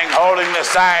standing, holding the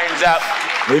signs up.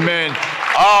 Amen.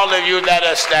 All of you that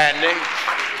are standing,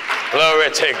 glory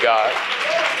to God.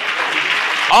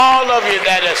 All of you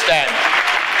that are standing.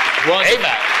 Wonderful.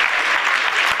 Amen.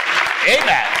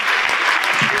 Amen.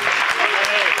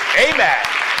 Amen.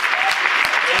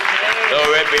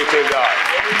 Glory be to God.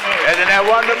 Isn't that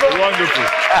wonderful? Wonderful.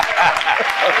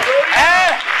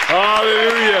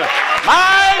 Hallelujah.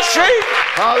 My sheep.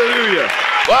 Hallelujah.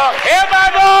 Well, hear my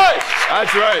voice.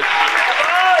 That's right.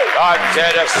 God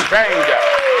said a stranger.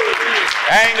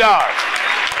 Thank God.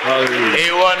 Hallelujah.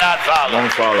 He will not follow.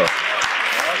 Won't follow.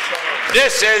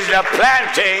 This is the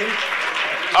planting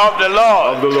of the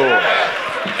Lord. Of the Lord.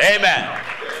 Amen.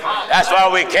 That's why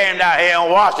we came down here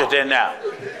in Washington now.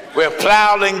 We're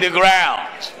plowing the ground.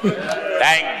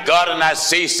 Thank God, and I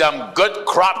see some good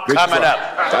crop coming up.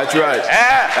 That's right.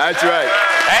 Yeah. That's right.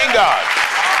 Thank God.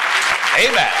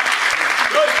 Amen.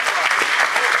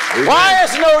 Why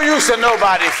is no use of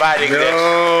nobody fighting this?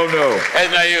 No.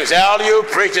 There's no use. All you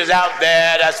preachers out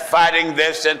there that's fighting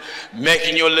this and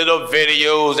making your little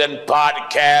videos and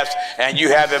podcasts, and you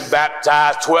haven't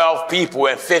baptized 12 people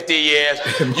in 50 years,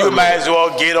 you might as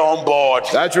well get on board.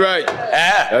 That's right.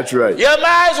 That's right. You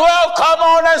might as well come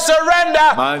on and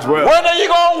surrender. Might as well. When are you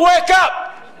going to wake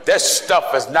up? This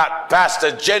stuff is not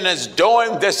Pastor Jennings'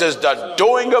 doing. This is the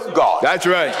doing of God. That's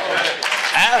right.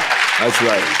 That's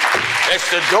right. It's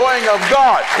the doing of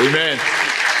God. Amen.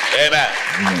 Amen.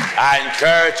 I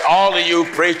encourage all of you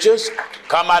preachers,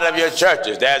 come out of your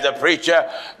churches. There's a preacher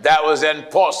that was in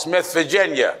Portsmouth,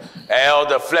 Virginia.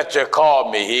 Elder Fletcher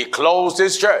called me. He closed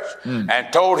his church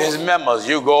and told his members,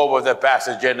 you go over to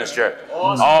Pastor Jennings' church.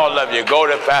 Awesome. All of you, go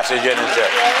to Pastor Jennings'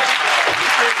 church.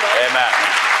 Amen.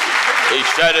 He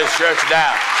shut his church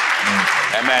down.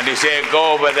 Amen. He said,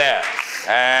 go over there.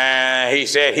 And he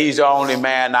said, he's the only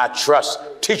man I trust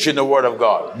teaching the word of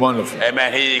God. Wonderful.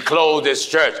 Amen. He closed his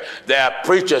church. There are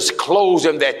preachers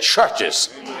closing their churches.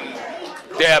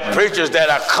 There are preachers that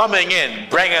are coming in,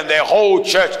 bringing their whole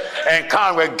church and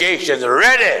congregations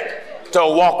ready to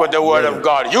walk with the word of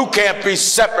God. You can't be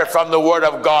separate from the word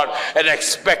of God and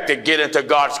expect to get into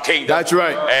God's kingdom. That's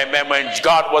right. Amen. When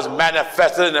God was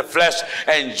manifested in the flesh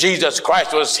and Jesus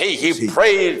Christ was he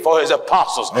prayed for his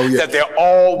apostles that they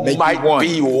all might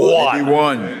be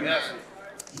one.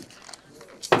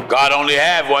 God only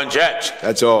have one church.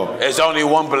 That's all. There's only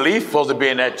one belief supposed to be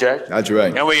in that church. That's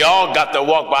right. And we all got to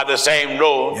walk by the same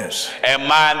rule. Yes. And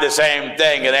mind the same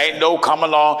thing. It ain't no come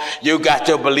along, you got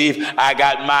your belief, I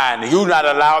got mine. You're not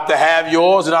allowed to have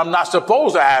yours, and I'm not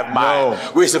supposed to have mine. No.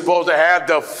 We're supposed to have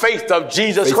the faith of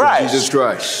Jesus Christ. Of Jesus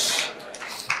Christ.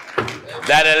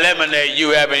 That eliminate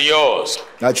you having yours.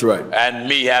 That's right. And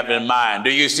me having mine. Do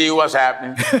you see what's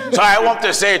happening? So I want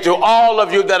to say to all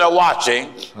of you that are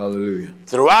watching, hallelujah,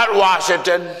 throughout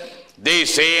Washington,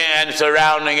 D.C. and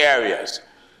surrounding areas,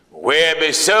 we'll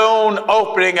be soon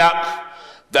opening up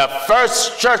the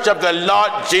first church of the Lord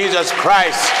Jesus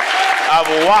Christ of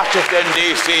Washington,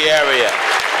 D.C. area.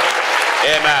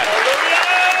 Amen.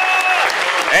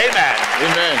 Amen.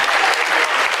 Amen.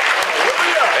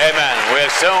 Amen. We'll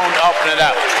soon open it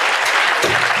up.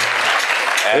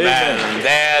 Amen. Amen.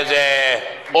 There's an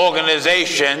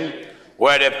organization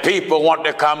where the people want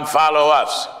to come follow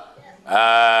us.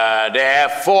 They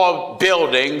have 4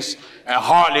 buildings and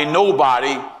hardly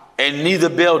nobody in neither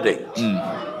building.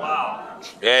 Wow.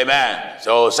 Amen.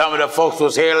 So some of the folks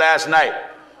was here last night.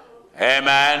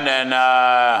 Amen.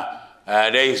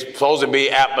 And they supposed to be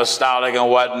apostolic and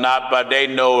whatnot, but they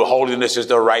know holiness is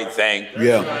the right thing.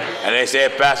 Yeah. And they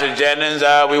said, Pastor Jennings,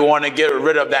 we want to get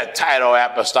rid of that title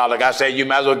apostolic. I said, you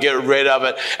might as well get rid of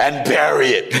it and bury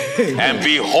it and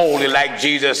be holy like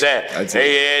Jesus said.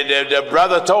 The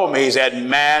brother told me, he said,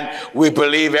 man, we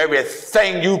believe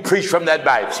everything you preach from that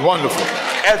Bible. It's wonderful.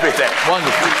 Everything.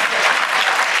 Wonderful.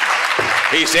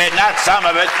 He said, not some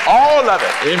of it, all of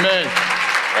it. Amen.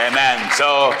 Amen.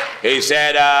 So he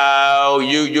said,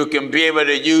 you can be able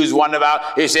to use one of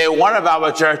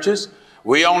our churches,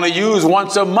 we only use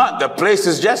once a month. The place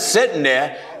is just sitting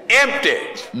there empty.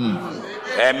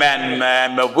 Amen,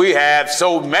 man. But we have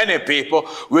so many people,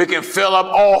 we can fill up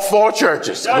all 4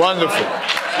 churches. Wonderful.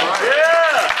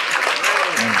 Yeah.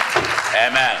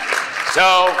 Amen.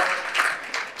 So,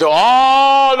 to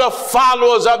all the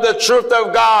followers of the truth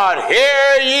of God,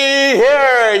 hear ye,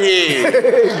 hear ye.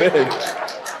 Amen.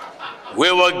 We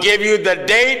will give you the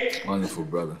date, wonderful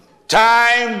brother,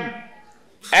 time,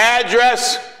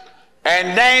 address,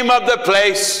 and name of the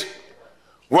place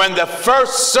when the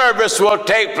first service will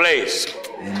take place.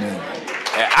 Amen.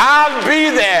 And I'll be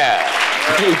there.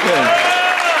 Amen.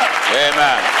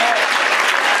 Amen.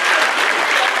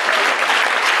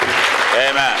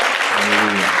 Amen.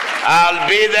 Amen. I'll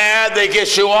be there to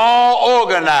get you all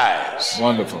organized.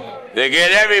 Wonderful. They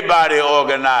get everybody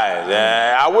organized.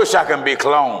 I wish I can be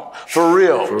cloned. For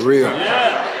real. For real.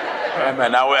 Yeah.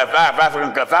 Amen. Now, if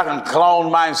I can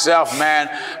clone myself, man,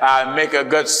 I'd make a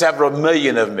good several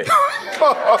million of me.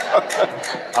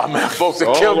 I mean, folks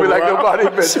will kill me like nobody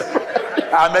but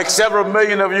I'll make several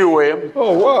million of you, William.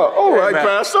 Oh, wow. All right,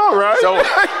 Pastor. All right. So,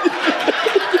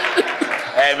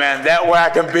 amen. That way I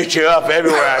can beat you up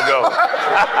everywhere I go.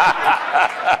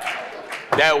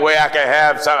 That way I can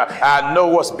have some, I know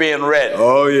what's being read.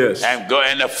 Oh, yes. And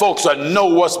the folks will know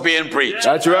what's being preached.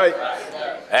 That's right.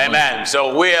 Amen.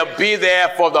 So we'll be there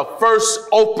for the first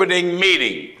opening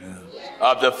meeting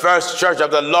of the first church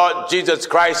of the Lord Jesus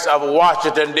Christ of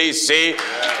Washington, D.C.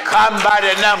 Come by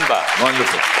the number.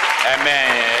 Wonderful.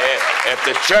 Amen. If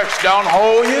the church don't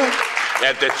hold you,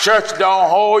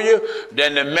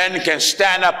 then the men can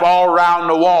stand up all around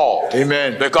the wall.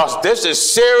 Amen. Because this is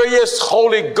serious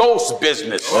Holy Ghost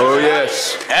business. Oh,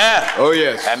 yes. Yeah. Oh,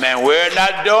 yes. Amen. We're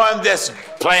not doing this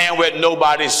playing with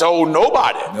nobody's soul,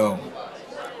 nobody. No.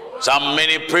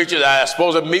 Many preachers, I'm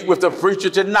supposed to meet with the preacher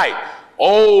tonight.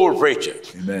 Old preacher.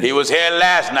 Amen. He was here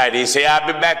last night. He said, I'll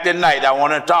be back tonight. I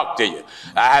want to talk to you.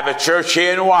 I have a church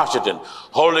here in Washington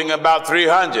holding about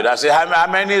 300. I said, how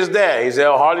many is there? He said,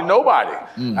 hardly nobody.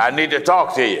 I need to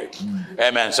talk to you.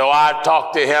 Amen. So I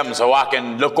talk to him so I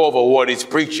can look over what he's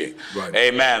preaching. Right.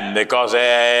 Amen. Because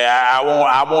I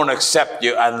won't accept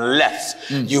you unless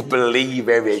you believe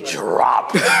every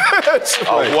drop of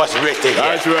what's written here.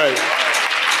 That's right.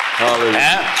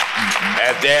 Hallelujah.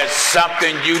 If there's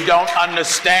something you don't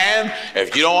understand,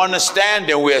 if you don't understand,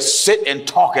 then we'll sit and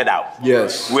talk it out.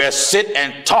 Yes. We'll sit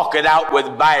and talk it out with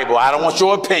Bible. I don't want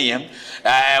your opinion.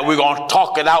 We're going to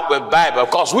talk it out with Bible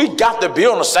because we got to be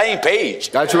on the same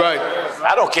page. That's right.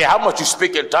 I don't care how much you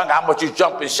speak in tongue, how much you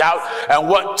jump and shout, and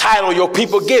what title your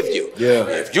people give you. Yeah.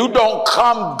 If you don't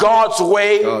come God's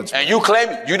way and you claim,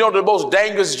 you know the most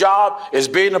dangerous job is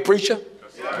being a preacher?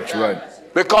 That's right.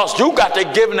 Because you got to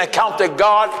give an account to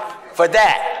God for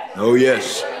that. Oh,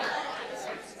 yes.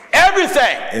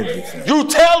 Everything. Everything. You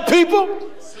tell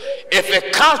people, if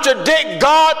it contradicts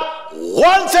God,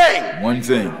 one thing. One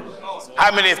thing.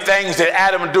 How many things did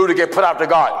Adam do to get put out to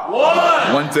God?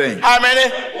 One thing. How many?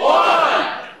 One.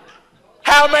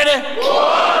 How many?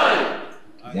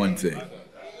 One thing.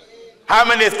 How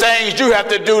many things you have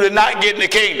to do to not get in the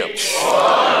kingdom?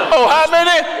 Oh, how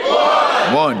many?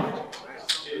 One.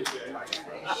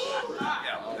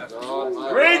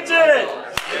 Preach it.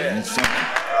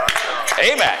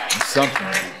 Amen. Something.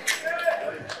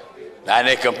 Now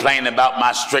they complain about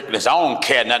my strictness. I don't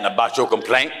care nothing about your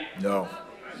complaint. No.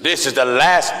 This is the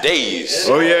last days.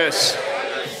 Oh, yes.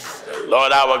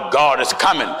 Lord, our God is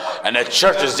coming, and the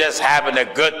church is just having a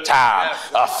good time,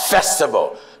 a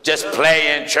festival. Just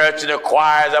playing church, and the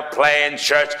choirs are playing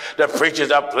church, the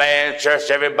preachers are playing church,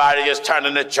 everybody is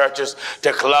turning the churches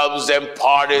to clubs and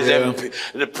parties, and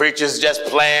the preachers just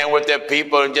playing with their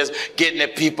people and just getting the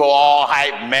people all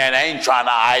hyped. Man, I ain't trying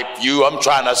to hype you, I'm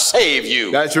trying to save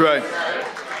you. That's right.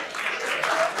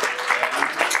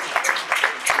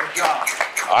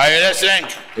 Are you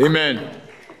listening? Amen.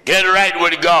 Get right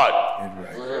with God.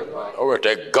 Get right. Over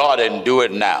to God and do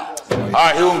it now. All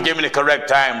right, who can give me the correct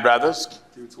time, brothers?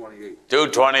 2:28.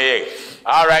 2:28.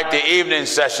 All right, the evening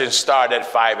session start at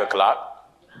 5 o'clock.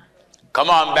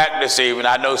 Come on back this evening.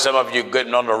 I know some of you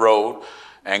getting on the road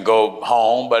and go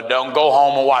home, but don't go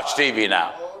home and watch TV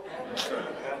now.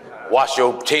 Watch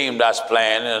your team that's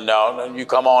playing, and you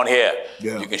come on here.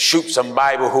 Yeah. You can shoot some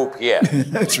Bible hoop here.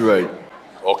 That's right.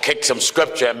 Or kick some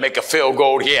scripture and make a field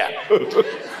goal here.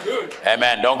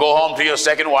 Amen. Don't go home to your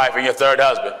second wife and your third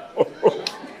husband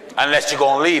unless you're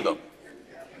going to leave them.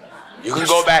 You can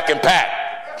go back and pack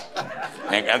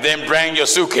and then bring your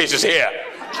suitcases here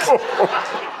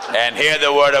and hear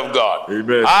the word of God.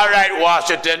 Amen. All right,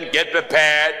 Washington, get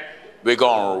prepared. We're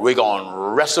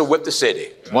gonna wrestle with the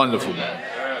city. Wonderful, man.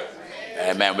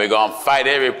 Amen. We're going to fight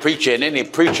every preacher and any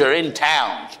preacher in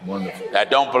town Wonderful. that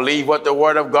don't believe what the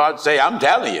word of God say. I'm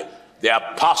telling you, the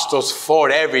apostles fought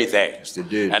everything. Yes, they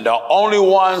did. And the only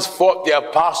ones fought the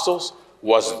apostles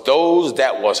was those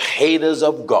that was haters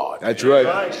of God. That's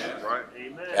right.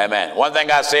 Amen. One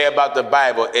thing I say about the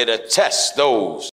Bible, it attests those